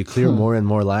 And as you clear Huh. more and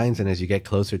more lines, and as you get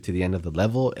closer to the end of the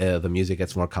level, the music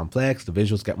gets more complex, the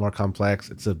visuals get more complex.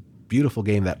 It's a beautiful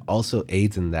game that also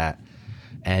aids in that.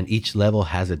 and each level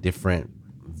has a different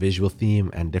visual theme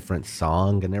and different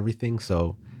song and everything.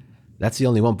 So that's the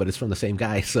only one, but it's from the same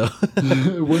guy. So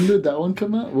When did that one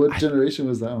come out? What I, generation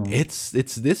was that one? it's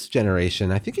this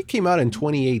generation. I think it came out in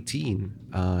 2018.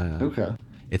 Okay.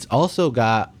 It's also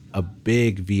got a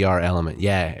big VR element.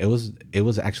 Yeah, it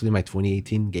was actually my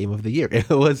 2018 game of the year. It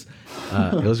was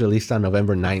released on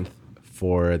November 9th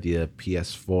for the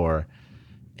PS4,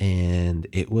 and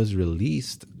it was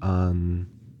released on.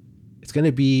 It's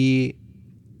gonna be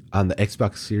on the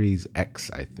Xbox Series X,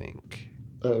 I think,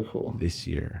 Oh, cool. this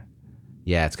year.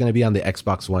 Yeah, it's gonna be on the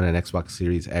Xbox One and Xbox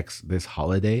Series X this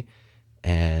holiday,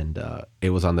 and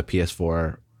it was on the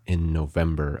PS4 in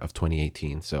November of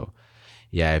 2018. So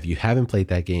yeah, if you haven't played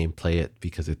that game, play it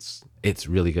because it's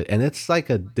really good. And it's like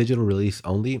a digital release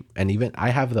only. And even I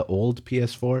have the old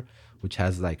PS4, which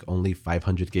has like only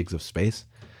 500 gigs of space.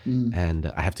 Mm. And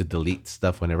I have to delete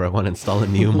stuff whenever I want to install a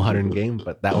new modern game.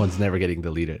 But that one's never getting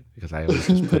deleted because I always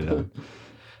just put it on.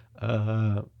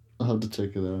 Uh, I'll have to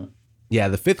check it out. yeah,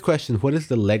 the fifth question: what is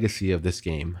the legacy of this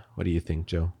game? What do you think,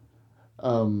 Joe?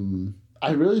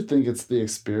 I really think it's the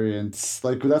experience.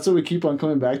 Like that's what we keep on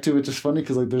coming back to, which is funny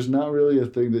because like there's not really a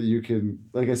thing that you can,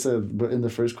 like I said, but in the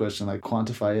first question, like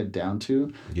quantify it down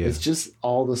to. Yeah. It's just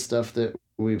all the stuff that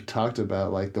we've talked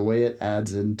about, like the way it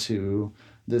adds into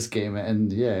this game.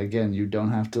 And yeah, again, you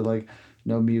don't have to like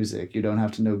know music, you don't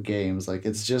have to know games. Like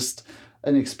it's just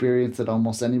an experience that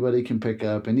almost anybody can pick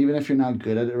up. And even if you're not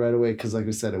good at it right away, because like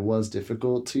we said, it was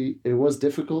difficult. You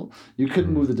could Mm,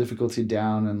 move the difficulty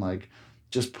down and like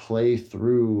just play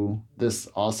through this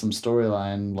awesome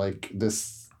storyline, like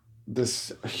this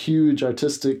huge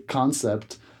artistic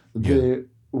concept yeah. that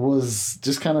was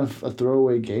just kind of a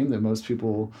throwaway game that most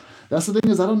people. That's the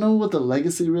thing, is I don't know what the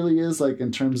legacy really is like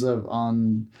in terms of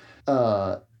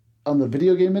uh on the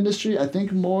video game industry. I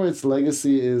think more its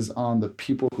legacy is on the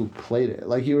people who played it.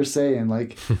 Like you were saying,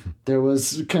 like there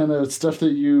was kind of stuff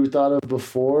that you thought of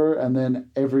before, and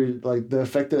then every like the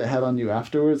effect that it had on you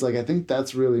afterwards. Like I think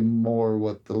that's really more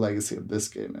what the legacy of this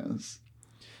game is.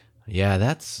 Yeah,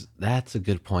 that's a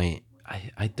good point.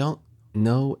 I don't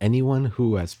know anyone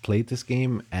who has played this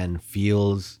game and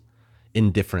feels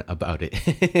indifferent about it.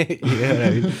 You know what I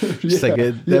mean? Just like Yeah,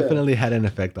 it yeah. definitely had an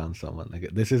effect on someone. Like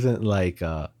this isn't like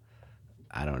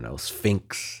I don't know,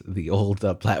 Sphinx, the old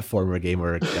platformer game,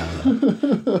 or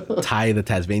Ty the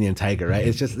Tasmanian Tiger, right?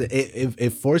 It's just it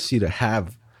forced you to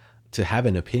have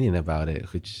an opinion about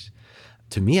it, which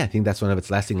to me I think that's one of its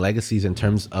lasting legacies in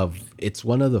terms of it's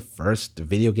one of the first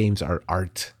video games or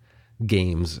art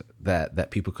games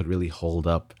that people could really hold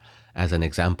up as an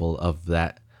example of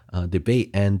that debate.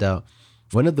 And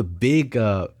one of the big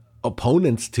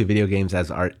opponents to video games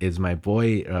as art is my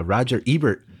boy Roger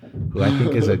Ebert, who I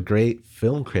think is a great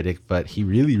film critic, but he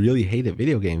really, really hated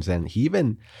video games. And he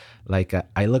even like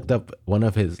I looked up one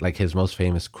of his most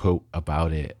famous quote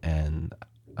about it and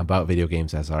about video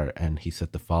games as art, and he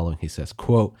said the following. He says,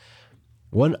 "Quote: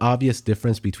 One obvious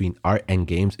difference between art and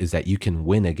games is that you can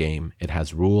win a game. It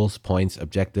has rules, points,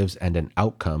 objectives, and an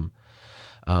outcome.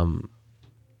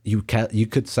 You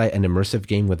could cite an immersive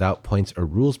game without points or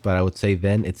rules, but I would say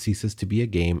then it ceases to be a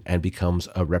game and becomes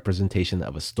a representation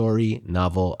of a story,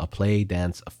 novel, a play,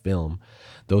 dance, a film.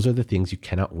 Those are the things you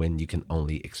cannot win. You can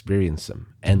only experience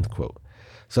them." End quote.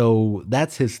 So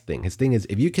that's his thing. His thing is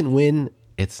if you can win,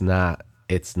 it's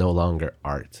no longer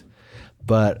art.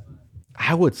 But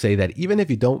I would say that even if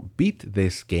you don't beat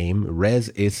this game, Res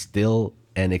is still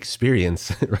an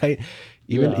experience, right?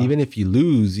 Even Yeah. even if you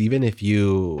lose, even if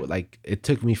you like, it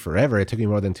took me forever. It took me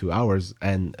more than 2 hours,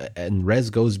 and Res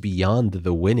goes beyond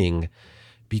the winning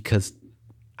because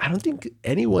I don't think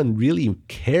anyone really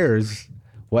cares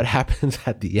what happens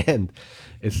at the end.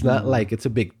 It's not Mm. like it's a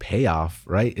big payoff,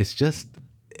 right? It's just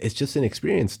an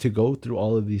experience to go through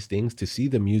all of these things, to see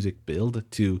the music build,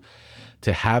 to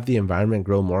have the environment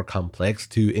grow more complex,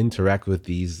 to interact with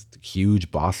these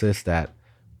huge bosses that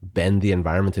bend the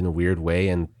environment in a weird way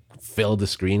and fill the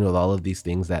screen with all of these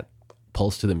things that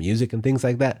pulse to the music and things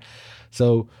like that.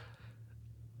 So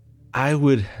I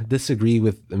would disagree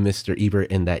with Mr.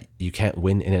 Ebert in that you can't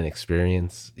win in an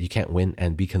experience. You can't win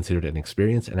and be considered an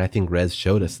experience. And I think Rez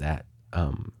showed us that.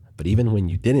 But even when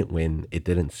you didn't win, it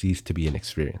didn't cease to be an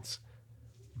experience.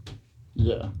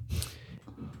 Yeah.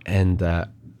 And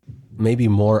maybe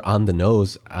more on the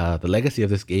nose, the legacy of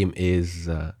this game is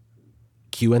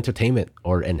Q Entertainment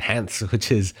or Enhance,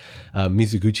 which is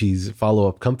Mizuguchi's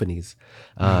follow-up companies.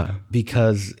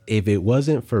 Because if it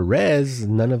wasn't for Rez,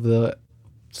 none of the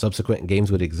subsequent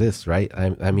games would exist, right?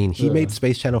 I mean, he Yeah. made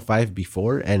Space Channel 5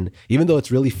 before, and even though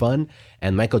it's really fun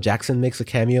and Michael Jackson makes a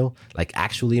cameo, like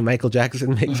actually Michael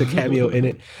Jackson makes a cameo in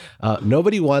it,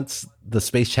 nobody wants the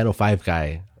Space Channel 5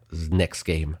 guy's next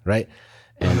game, right?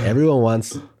 And everyone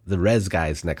wants the Rez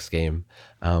guy's next game.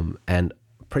 And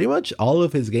pretty much all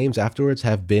of his games afterwards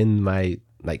have been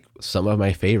like some of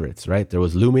my favorites, right? There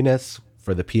was Luminous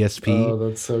for the PSP, Oh,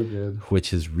 that's so good.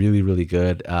 which is really really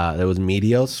good. There was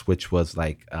Meteos, which was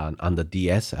like on the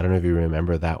DS. I don't know if you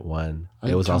remember that one. I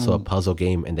It was also a don't. puzzle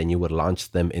game, and then you would launch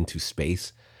them into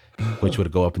space, which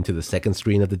would go up into the second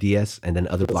screen of the DS, and then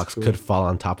other That's blocks cool. could fall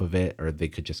on top of it, or they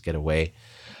could just get away.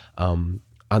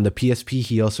 On the PSP,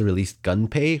 he also released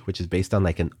Gunpei, which is based on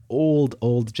like an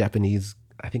old Japanese,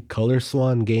 I think, Color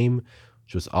Swan game,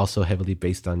 which was also heavily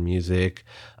based on music.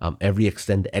 Every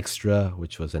Extend Extra,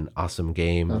 which was an awesome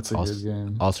game, That's a good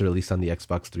game. also released on the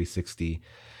Xbox 360.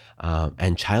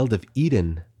 And Child of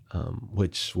Eden,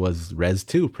 which was Res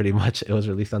 2, pretty much. It was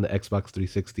released on the Xbox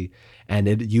 360, and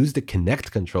it used the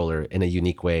Kinect controller in a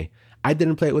unique way. I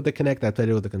didn't play it with the Kinect. I played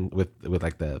it with with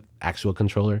like the actual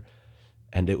controller,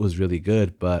 and it was really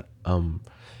good. But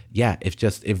yeah,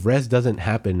 if Res doesn't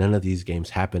happen, none of these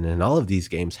games happen, and all of these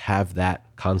games have that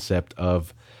concept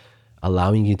of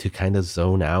allowing you to kind of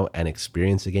zone out and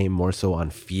experience a game more so on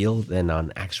feel than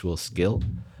on actual skill.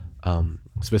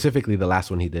 Specifically, the last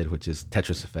one he did, which is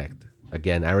Tetris Effect.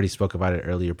 Again, I already spoke about it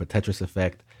earlier, but Tetris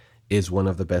Effect is one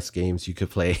of the best games you could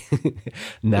play.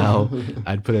 Now,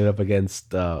 I'd put it up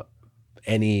against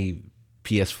any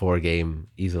PS4 game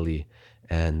easily,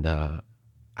 and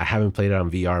I haven't played it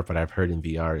on VR, but I've heard in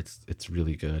VR it's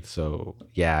really good. So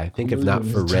yeah, I think I'm if really not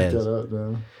gonna for check Res, that out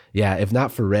now. yeah, if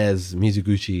not for Rez,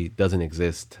 Mizuguchi doesn't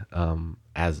exist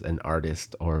as an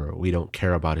artist, or we don't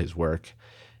care about his work.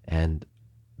 And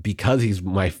because he's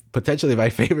my potentially my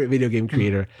favorite video game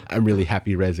creator, I'm really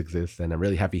happy Rez exists, and I'm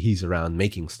really happy he's around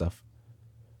making stuff.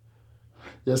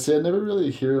 Yeah, see, I never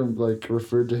really hear him like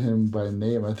referred to him by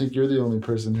name. I think you're the only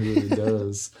person who really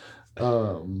does.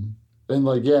 And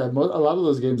like, yeah, a lot of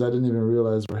those games I didn't even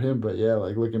realize were him. But yeah,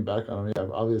 like looking back on them, yeah,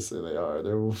 obviously they are.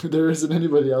 There isn't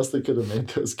anybody else that could have made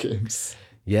those games.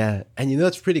 Yeah, and you know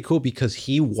it's pretty cool because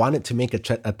he wanted to make a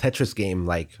Tetris game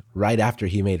like right after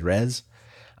he made Rez,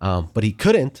 but he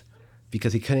couldn't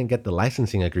because he couldn't get the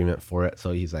licensing agreement for it.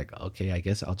 So he's like, okay, I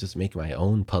guess I'll just make my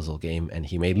own puzzle game, and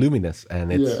he made Luminous,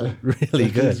 and it's Yeah, really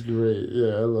that game's good. great.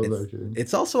 Yeah, I love It's that game.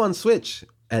 it's also on Switch,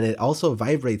 and it also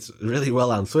vibrates really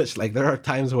well on Switch. Like there are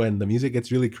times when the music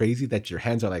gets really crazy that your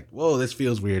hands are like, whoa, this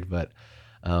feels weird, but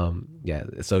yeah.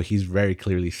 So he's very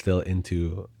clearly still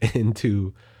into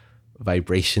into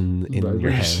vibration in your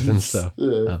hands and Vibrations. stuff.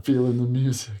 Yeah, feeling the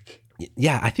music.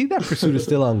 Yeah, I think that pursuit is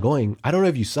still ongoing. I don't know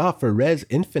if you saw for Res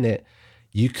Infinite,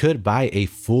 you could buy a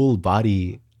full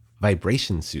body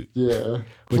vibration suit, Yeah.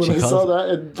 which When he I saw calls. that,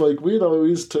 and like we had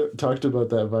always talked about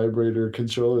that vibrator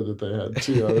controller that they had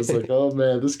too. I was like, oh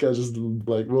man, this guy just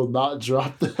like will not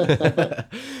drop that.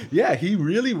 Yeah, he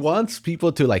really wants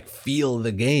people to like feel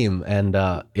the game, and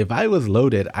if I was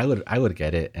loaded, I would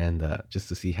get it, and just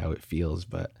to see how it feels.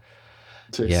 But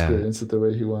To yeah, experience it the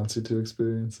way he wants you to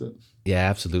experience it. yeah,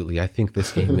 absolutely. I think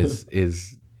this game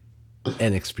is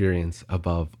an experience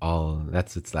above all.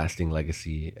 That's its lasting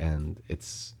legacy, and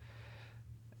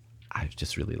I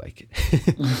just really like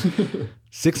it.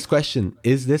 Sixth question: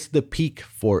 is this the peak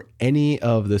for any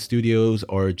of the studios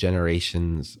or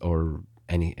generations, or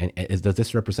any? And does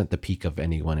this represent the peak of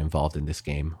anyone involved in this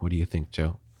game? What do you think,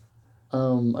 Joe?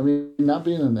 I mean, not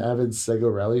being an avid Sega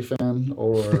Rally fan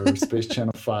or Space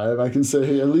Channel 5, I can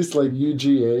say at least like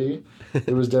UGA,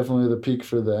 it was definitely the peak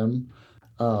for them.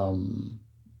 Um,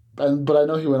 but I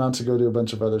know he went on to go do a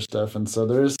bunch of other stuff, and so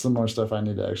there is some more stuff I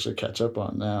need to actually catch up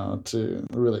on now to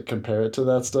really compare it to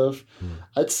that stuff. Hmm.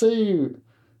 I'd say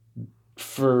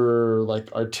for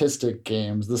like artistic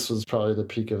games, this was probably the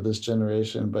peak of this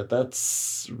generation, but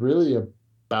that's really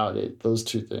about it. Those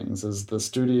two things is the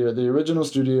studio, the original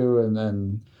studio, and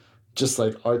then just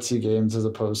like artsy games as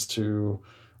opposed to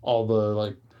all the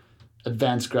like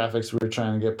advanced graphics we were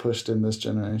trying to get pushed in this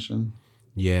generation.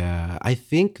 Yeah, I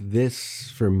think this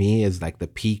for me is like the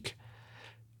peak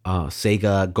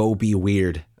Sega go be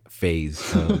weird phase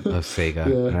of Sega,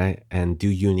 Yeah. right? And do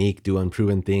unique, do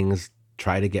unproven things,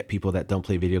 try to get people that don't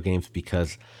play video games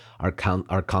because our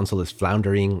console is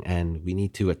floundering and we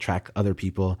need to attract other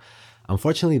people.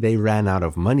 Unfortunately, they ran out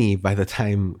of money by the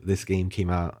time this game came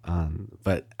out.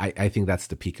 But I think that's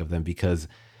the peak of them because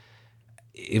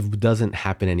it doesn't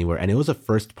happen anywhere. And it was a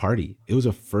first party. It was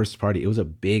a first party. It was a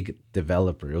big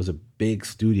developer. It was a big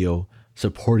studio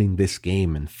supporting this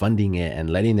game and funding it and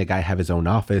letting the guy have his own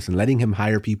office and letting him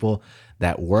hire people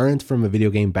that weren't from a video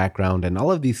game background and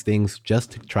all of these things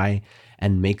just to try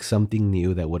and make something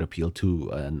new that would appeal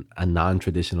to a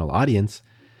non-traditional audience.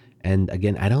 And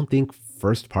again, I don't think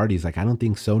first parties, like I don't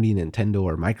think Sony, Nintendo,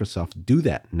 or Microsoft do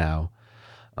that now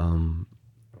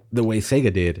the way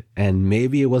Sega did. And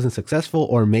maybe it wasn't successful,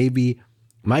 or maybe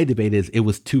my debate is it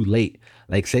was too late.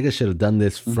 Like Sega should have done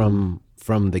this from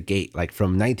the gate, like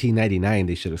from 1999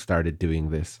 they should have started doing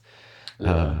this.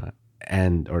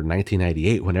 And or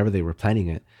 1998, whenever they were planning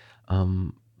it.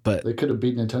 But they could have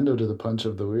beat Nintendo to the punch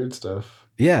of the weird stuff.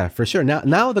 Yeah, for sure.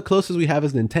 Now the closest we have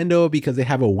is Nintendo, because they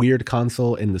have a weird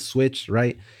console in the Switch,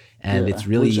 right? And it's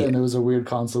really and it was a weird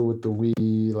console with the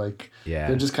Wii. Like,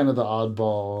 they're just kind of the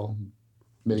oddball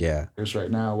makers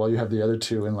right now, while you have the other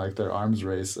two in like their arms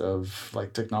race of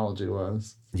like technology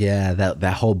wise. Yeah,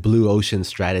 that whole blue ocean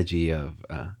strategy of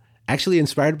actually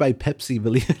inspired by Pepsi,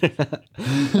 believe it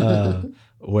or not.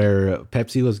 Where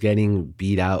Pepsi was getting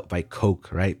beat out by Coke,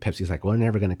 right? Pepsi's like, we're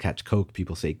never going to catch Coke.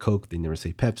 People say Coke, they never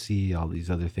say Pepsi, all these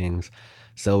other things.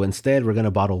 So instead, we're going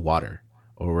to bottle water,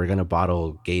 or we're going to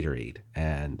bottle Gatorade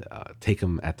and take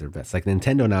them at their best. Like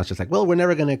Nintendo now is just like, well, we're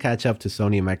never going to catch up to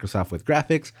Sony and Microsoft with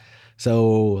graphics.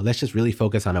 So let's just really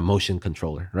focus on a motion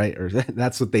controller, right? Or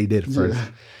that's what they did first.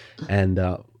 And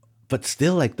but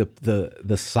still, like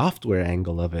the software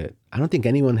angle of it, I don't think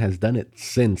anyone has done it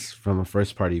since from a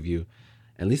first party view.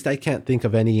 At least I can't think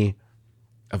of any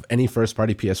first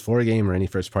party PS4 game or any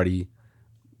first party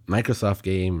Microsoft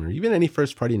game or even any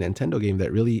first party Nintendo game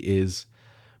that really is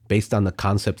based on the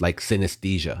concept like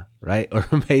synesthesia, right? Or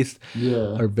based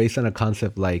on a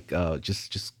concept like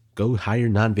just go hire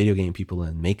non-video game people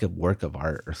and make a work of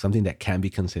art or something that can be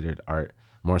considered art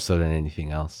more so than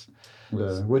anything else.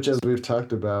 Yeah, which, as we've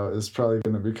talked about, is probably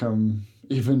going to become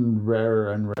even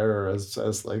rarer and rarer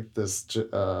as like this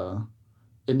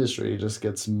industry just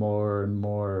gets more and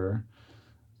more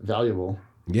valuable.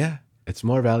 Yeah, it's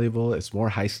more valuable. It's more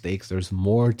high stakes. There's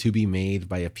more to be made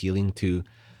by appealing to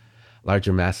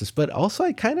larger masses. But also,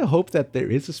 I kind of hope that there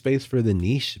is a space for the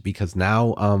niche, because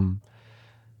now,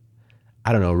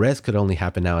 I don't know, Rez could only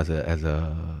happen now as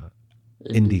a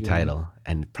indie title,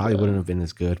 and probably wouldn't have been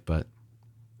as good. But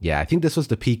yeah, I think this was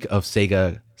the peak of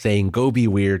Sega saying, "Go be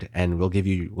weird, and we'll give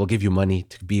you money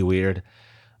to be weird."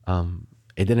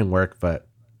 It didn't work, but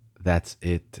that's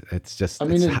it. It's just. I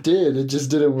mean, it did. It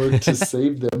just didn't work to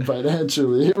save them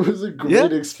financially. It was a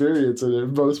great experience,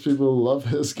 and most people love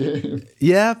this game.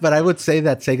 Yeah, but I would say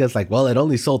that Sega's like, well, it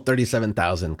only sold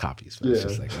 37,000 copies. But it's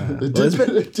just like,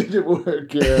 it didn't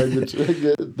work. Yeah,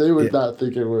 they would not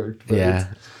think it worked. But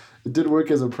it did work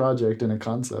as a project and a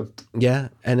concept. Yeah,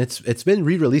 and it's been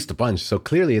re-released a bunch, so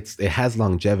clearly it has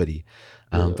longevity.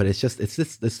 But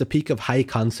it's the peak of high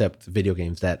concept video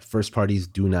games that first parties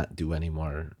do not do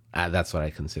anymore. That's what I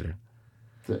consider.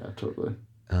 Yeah, totally.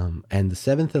 And the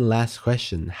seventh and last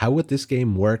question: how would this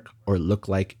game work or look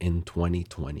like in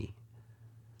 2020?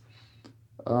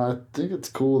 I think it's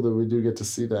cool that we do get to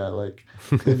see that. Like,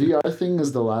 the VR thing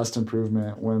is the last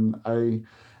improvement.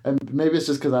 And maybe it's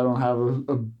just because I don't have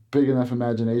a big enough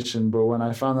imagination, but when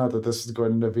I found out that this is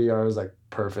going into VR, I was like,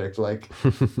 perfect. Like,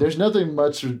 there's nothing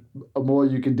much more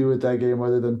you can do with that game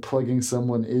other than plugging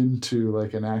someone into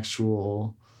like an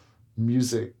actual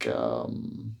music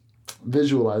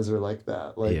visualizer like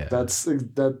that. Like, that's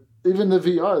even the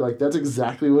VR, like, that's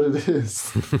exactly what it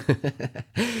is.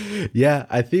 Yeah,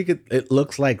 I think it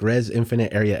looks like Rez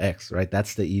Infinite Area X, right?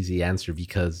 That's the easy answer,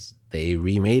 because they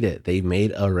remade it. They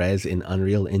made a Rez in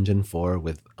Unreal Engine 4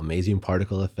 with amazing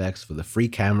particle effects, with a free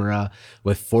camera,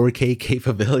 with 4K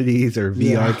capabilities or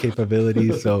VR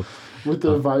capabilities. So with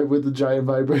the giant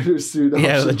vibrator suit.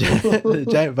 The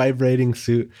giant vibrating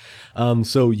suit.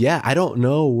 So yeah, I don't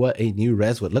know what a new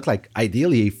Rez would look like.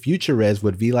 Ideally, a future Rez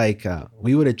would be like,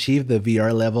 we would achieve the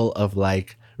VR level of,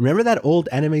 like, remember that old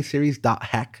anime series Dot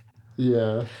Hack?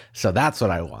 Yeah. So that's what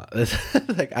I want.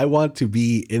 Like, I want to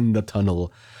be in the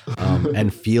tunnel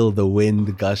and feel the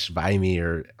wind gush by me,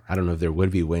 or I don't know if there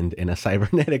would be wind in a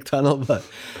cybernetic tunnel, but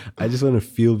I just want to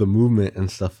feel the movement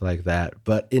and stuff like that.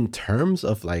 But in terms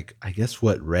of, like, I guess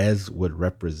what Rez would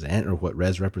represent, or what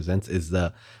Rez represents, is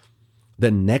the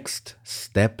next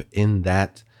step in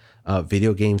that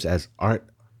video games as art.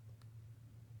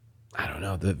 I don't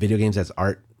know, the video games as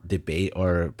art debate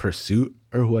or pursuit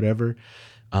or whatever.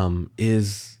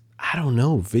 Is, I don't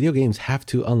know, video games have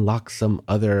to unlock some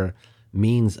other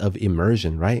means of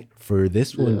immersion, right? For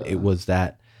this one, it was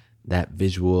that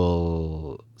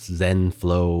visual Zen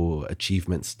flow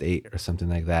achievement state or something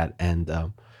like that. And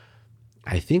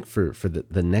I think for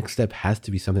the next step has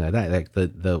to be something like that. Like the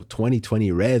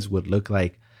 2020 Rez would look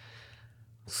like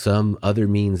some other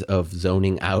means of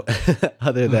zoning out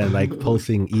other than like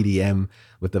pulsing EDM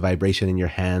with the vibration in your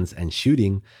hands and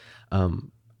shooting.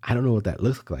 I don't know what that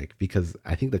looks like, because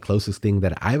I think the closest thing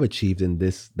that I've achieved in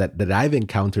this, that I've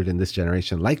encountered in this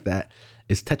generation like that,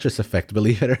 is Tetris Effect,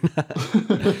 believe it or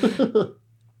not.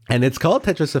 And it's called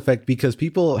Tetris Effect because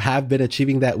people have been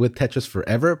achieving that with Tetris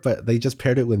forever, but they just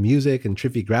paired it with music and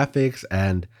trippy graphics.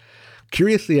 And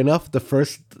curiously enough, the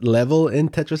first level in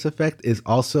Tetris Effect is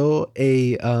also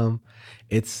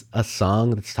it's a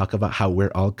song that's talk about how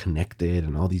we're all connected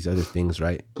and all these other things,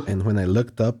 right? And when I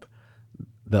looked up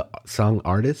the song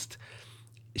artist,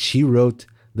 she wrote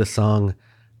the song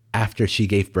after she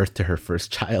gave birth to her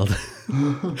first child.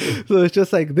 So it's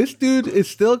just like, this dude is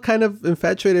still kind of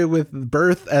infatuated with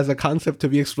birth as a concept to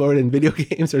be explored in video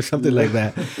games or something like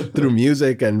that through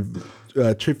music and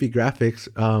trippy graphics.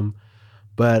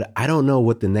 But I don't know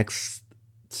what the next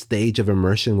stage of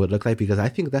immersion would look like, because I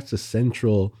think that's the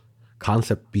central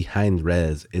concept behind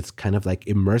Rez. It's kind of like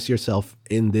immerse yourself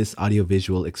in this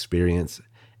audiovisual experience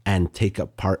and take a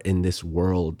part in this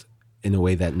world in a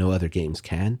way that no other games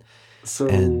can. So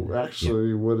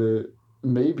actually, what it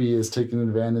maybe is taking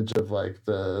advantage of like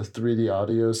the 3D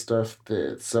audio stuff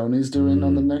that Sony's doing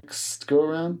on the next go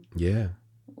around. Yeah.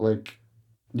 Like,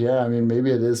 yeah, I mean, maybe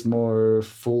it is more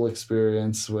full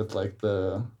experience with like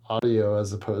the audio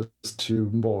as opposed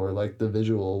to more like the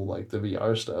visual, like the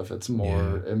VR stuff. It's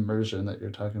more immersion that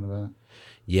you're talking about.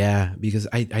 Yeah, because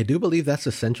I do believe that's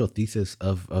the central thesis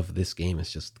of this game,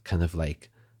 is just kind of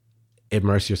like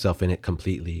immerse yourself in it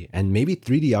completely. And maybe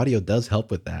 3D audio does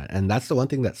help with that. And that's the one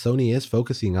thing that Sony is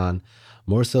focusing on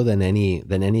more so than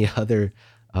any other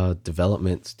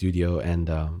development studio and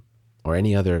or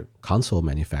any other console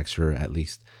manufacturer, at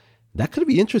least. That could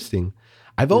be interesting.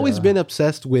 I've always been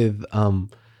obsessed with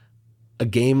a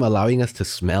game allowing us to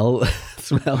smell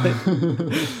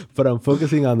it, but I'm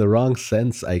focusing on the wrong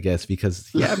sense, I guess, because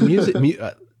music,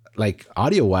 like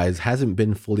audio wise, hasn't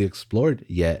been fully explored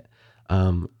yet.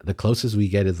 The closest we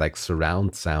get is like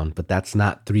surround sound, but that's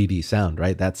not 3D sound,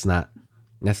 right? That's not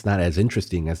as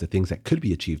interesting as the things that could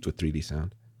be achieved with 3D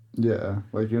sound. Yeah,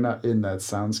 like you're not in that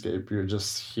soundscape. You're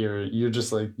just here. You're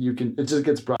just like, it just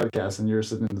gets broadcast and you're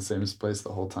sitting in the same place the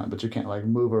whole time, but you can't like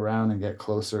move around and get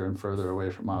closer and further away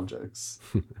from objects.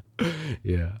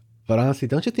 Yeah. But honestly,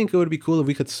 don't you think it would be cool if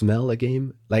we could smell a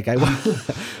game? Like I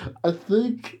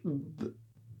think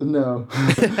no.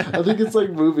 I think it's like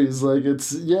movies. Like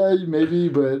it's, yeah, maybe,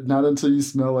 but not until you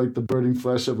smell like the burning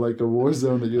flesh of like a war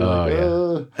zone that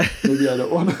you're maybe I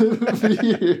don't want to be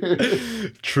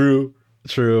here. True,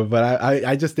 but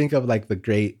I just think of like the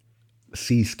great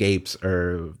seascapes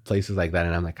or places like that,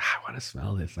 and I'm like, I want to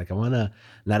smell this. Like I want to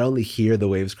not only hear the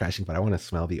waves crashing, but I want to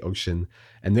smell the ocean.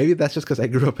 And maybe that's just because I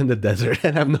grew up in the desert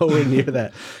and I'm nowhere near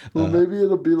that. Well, maybe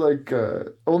it'll be like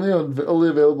only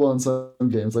available on some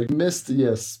games. Like Myst,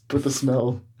 yes, put the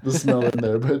smell in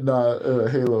there, but not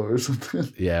Halo or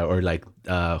something. Yeah, or like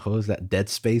what was that? Dead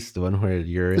Space, the one where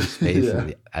you're in space.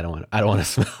 And I don't want to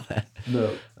smell that.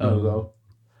 No, not at all.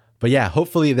 But yeah,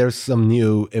 hopefully there's some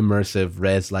new immersive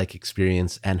Rez-like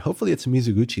experience, and hopefully it's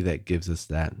Mizuguchi that gives us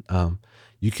that.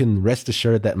 You can rest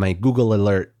assured that my Google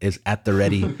alert is at the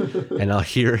ready, and I'll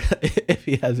hear if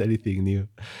he has anything new.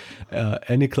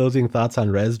 Any closing thoughts on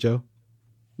Rez, Joe?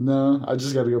 No, I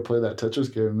just got to go play that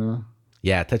Tetris game now.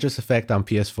 Yeah, Tetris Effect on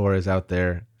PS4 is out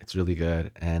there. It's really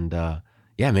good. And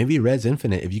maybe Rez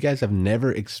Infinite. If you guys have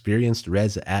never experienced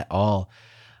Rez at all,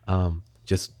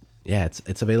 it's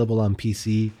available on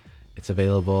PC. It's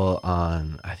available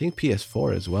on, I think,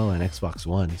 PS4 as well, and Xbox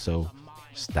One. So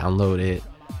just download it,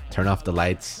 turn off the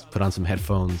lights, put on some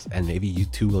headphones, and maybe you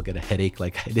too will get a headache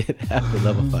like I did after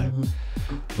level 5.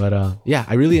 But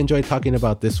I really enjoyed talking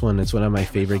about this one. It's one of my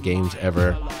favorite games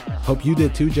ever. Hope you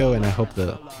did too, Joe, and I hope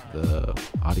the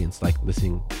audience liked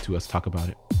listening to us talk about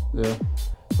it. Yeah.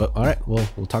 But all right, we'll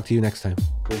talk to you next time.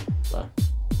 Cool. Bye.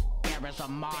 There is a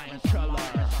mind killer.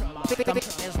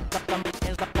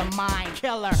 Is the mind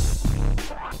killer.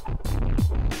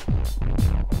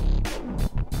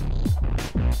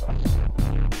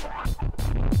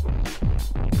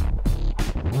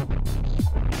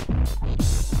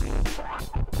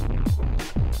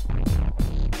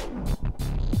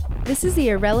 This is the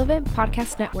Irrelevant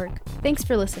Podcast Network. Thanks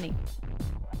for listening.